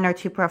 1 or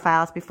 2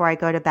 profiles before I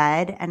go to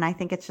bed. And I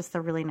think it's just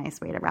a really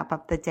nice way to wrap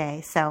up the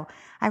day. So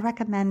I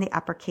recommend the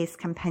Uppercase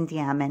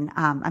Compendium. And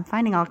I'm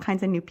finding all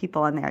kinds of new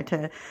people in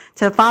there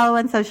to follow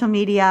on social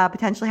media,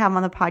 potentially have them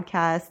on the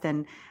podcast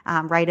and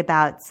write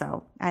about.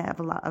 So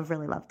I've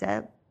really loved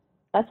it.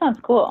 That sounds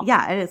cool.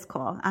 Yeah, it is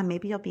cool.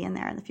 Maybe you'll be in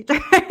there in the future.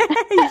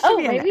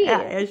 Maybe.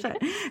 Yeah, you should.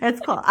 It's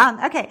cool.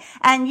 Okay.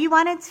 And you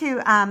wanted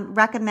to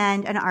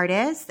recommend an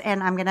artist,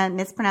 and I'm going to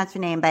mispronounce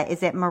your name, but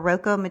is it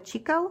Morocco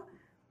Machiko?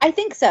 I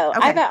think so.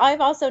 Okay.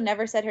 I've also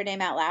never said her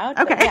name out loud.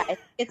 Okay. But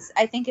yeah,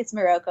 I think it's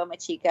Morocco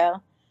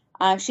Machiko.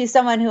 She's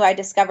someone who I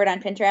discovered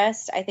on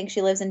Pinterest. I think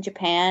she lives in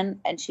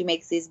Japan, and she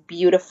makes these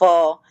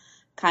beautiful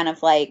kind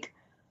of like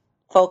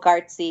folk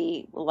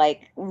artsy,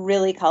 like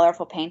really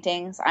colorful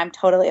paintings. I'm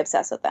totally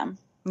obsessed with them.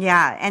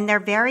 Yeah. And they're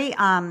very,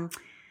 I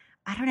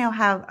don't know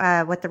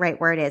how, what the right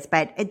word is,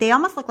 but they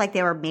almost look like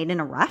they were made in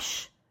a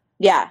rush.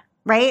 Yeah.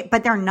 Right.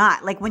 But they're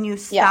not. Like when you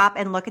stop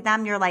and look at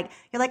them, you're like,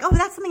 oh,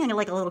 that's something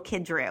like a little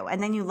kid drew.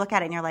 And then you look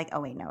at it and you're like,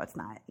 oh wait, no, it's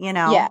not, you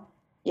know?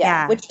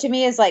 Yeah. Which to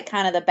me is like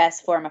kind of the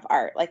best form of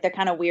art. Like they're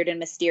kind of weird and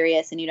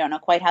mysterious and you don't know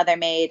quite how they're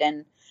made.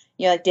 And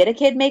you're like, did a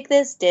kid make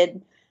this?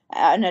 Did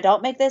an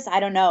adult make this?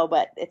 I don't know,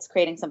 but it's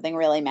creating something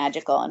really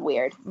magical and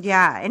weird.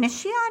 Yeah. And is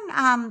she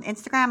on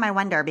Instagram? I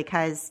wonder,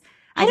 because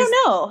I don't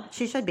know.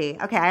 She should be.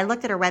 Okay. I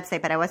looked at her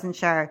website, but I wasn't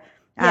sure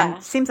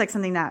Seems like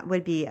something that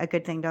would be a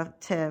good thing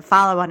to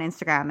follow on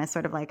Instagram as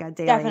sort of like a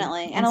daily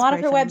Definitely. And a lot of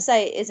her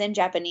website is in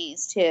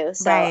Japanese too.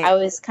 So Right. I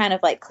was kind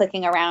of like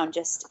clicking around,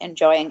 just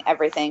enjoying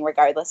everything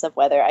regardless of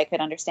whether I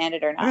could understand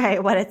it or not.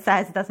 Right. What it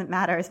says doesn't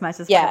matter as much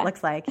as what it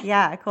looks like.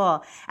 Yeah,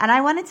 cool. And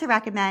I wanted to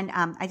recommend,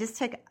 I just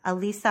took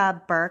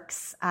Elisa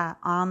Burke's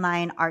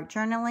online art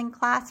journaling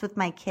class with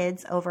my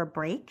kids over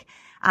break.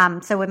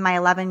 So when my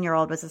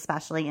 11-year-old was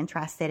especially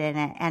interested in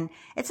it, and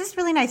it's just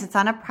really nice. It's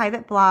on a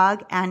private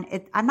blog, and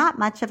I'm not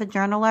much of a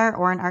journaler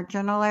or an art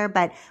journaler,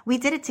 but we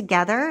did it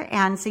together.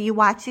 And so you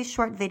watch these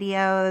short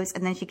videos,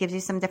 and then she gives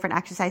you some different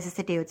exercises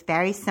to do. It's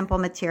very simple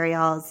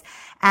materials.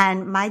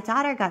 And my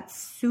daughter got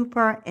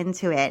super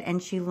into it,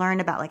 and she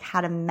learned about like how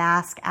to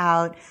mask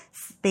out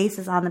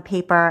spaces on the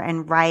paper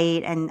and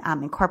write and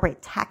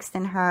incorporate text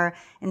into her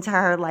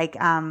like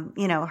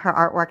her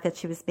artwork that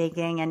she was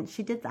making. And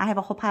she did. I have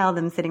a whole pile of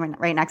them sitting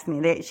right next to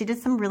me. She did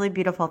some really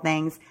beautiful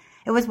things.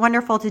 It was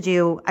wonderful to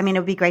do. I mean, it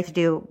would be great to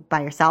do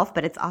by yourself,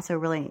 but it's also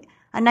really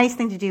a nice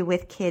thing to do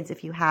with kids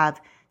if you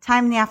have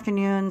time in the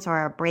afternoons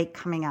or a break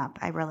coming up.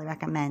 I really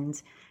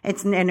recommend.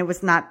 And it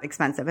was not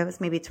expensive. It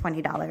was maybe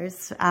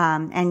 $20.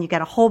 And you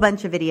get a whole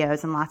bunch of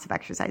videos and lots of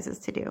exercises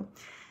to do.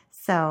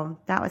 So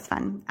that was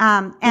fun.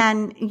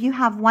 And you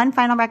have one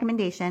final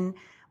recommendation,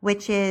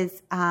 which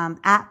is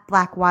at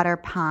Blackwater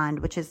Pond,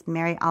 which is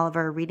Mary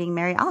Oliver reading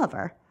Mary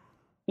Oliver.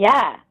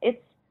 Yeah,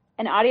 it's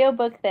an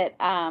audiobook that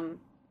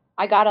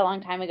I got a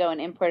long time ago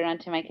and imported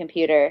onto my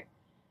computer.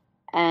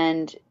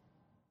 And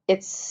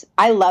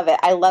I love it.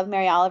 I love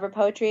Mary Oliver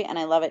poetry, and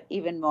I love it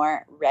even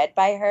more read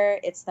by her.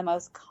 It's the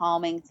most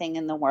calming thing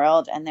in the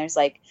world. And there's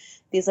like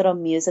these little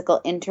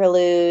musical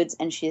interludes,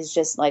 and she's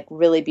just like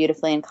really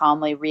beautifully and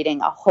calmly reading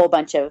a whole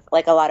bunch of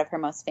like a lot of her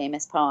most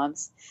famous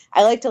poems.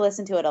 I like to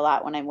listen to it a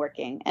lot when I'm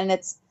working. And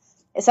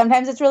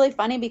sometimes it's really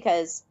funny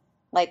because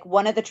like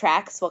one of the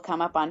tracks will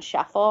come up on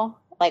shuffle,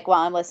 like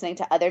while I'm listening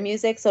to other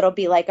music. So it'll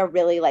be like a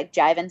really like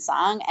jiving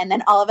song. And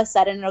then all of a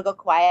sudden it'll go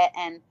quiet,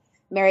 and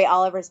Mary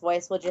Oliver's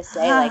voice will just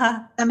say like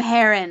some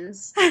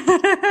herons, and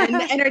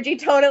the energy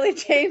totally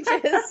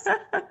changes.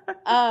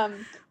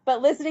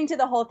 But listening to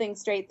the whole thing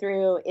straight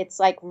through, it's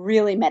like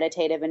really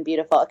meditative and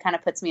beautiful. It kind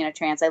of puts me in a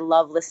trance. I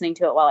love listening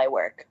to it while I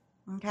work.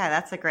 Okay,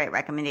 that's a great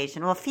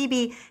recommendation. Well,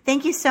 Phoebe,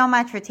 thank you so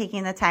much for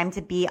taking the time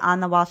to be on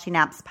the While She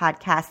Naps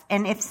podcast.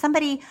 And if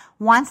somebody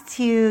wants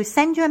to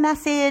send you a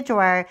message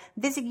or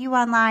visit you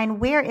online,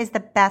 where is the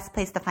best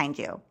place to find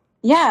you?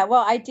 Yeah,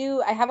 well, I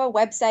have a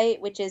website,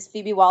 which is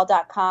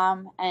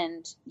phoebewahl.com,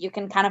 and you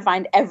can kind of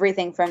find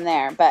everything from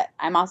there. But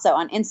I'm also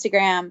on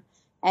Instagram,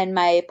 and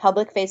my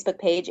public Facebook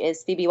page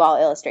is Phoebe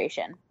Wahl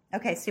Illustration.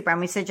 Okay, super. And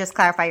we should just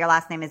clarify your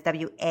last name is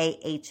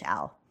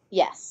Wahl.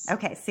 Yes.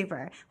 Okay,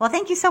 super. Well,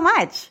 thank you so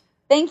much.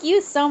 Thank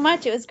you so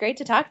much. It was great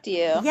to talk to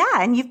you. Yeah,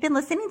 and you've been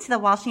listening to the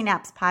While She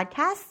Naps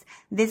podcast.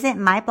 Visit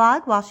my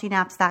blog,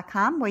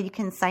 whileshenaps.com, where you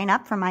can sign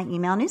up for my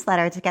email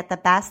newsletter to get the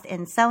best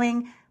in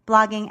sewing,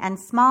 blogging, and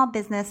small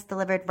business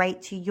delivered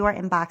right to your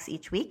inbox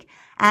each week.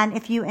 And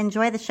if you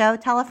enjoy the show,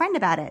 tell a friend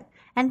about it.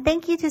 And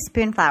thank you to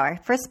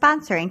Spoonflower for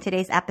sponsoring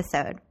today's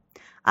episode.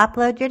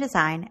 Upload your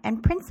design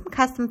and print some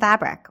custom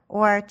fabric,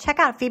 or check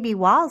out Phoebe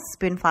Wahl's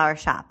Spoonflower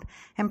shop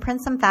and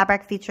print some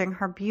fabric featuring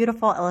her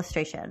beautiful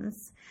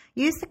illustrations.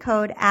 Use the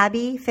code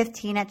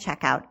ABBY15 at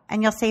checkout,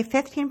 and you'll save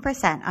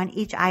 15% on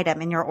each item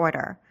in your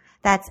order.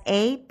 That's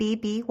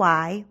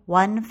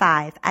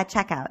ABBY15 at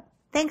checkout.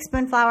 Thanks,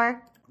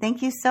 Spoonflower.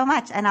 Thank you so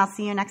much, and I'll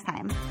see you next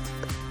time.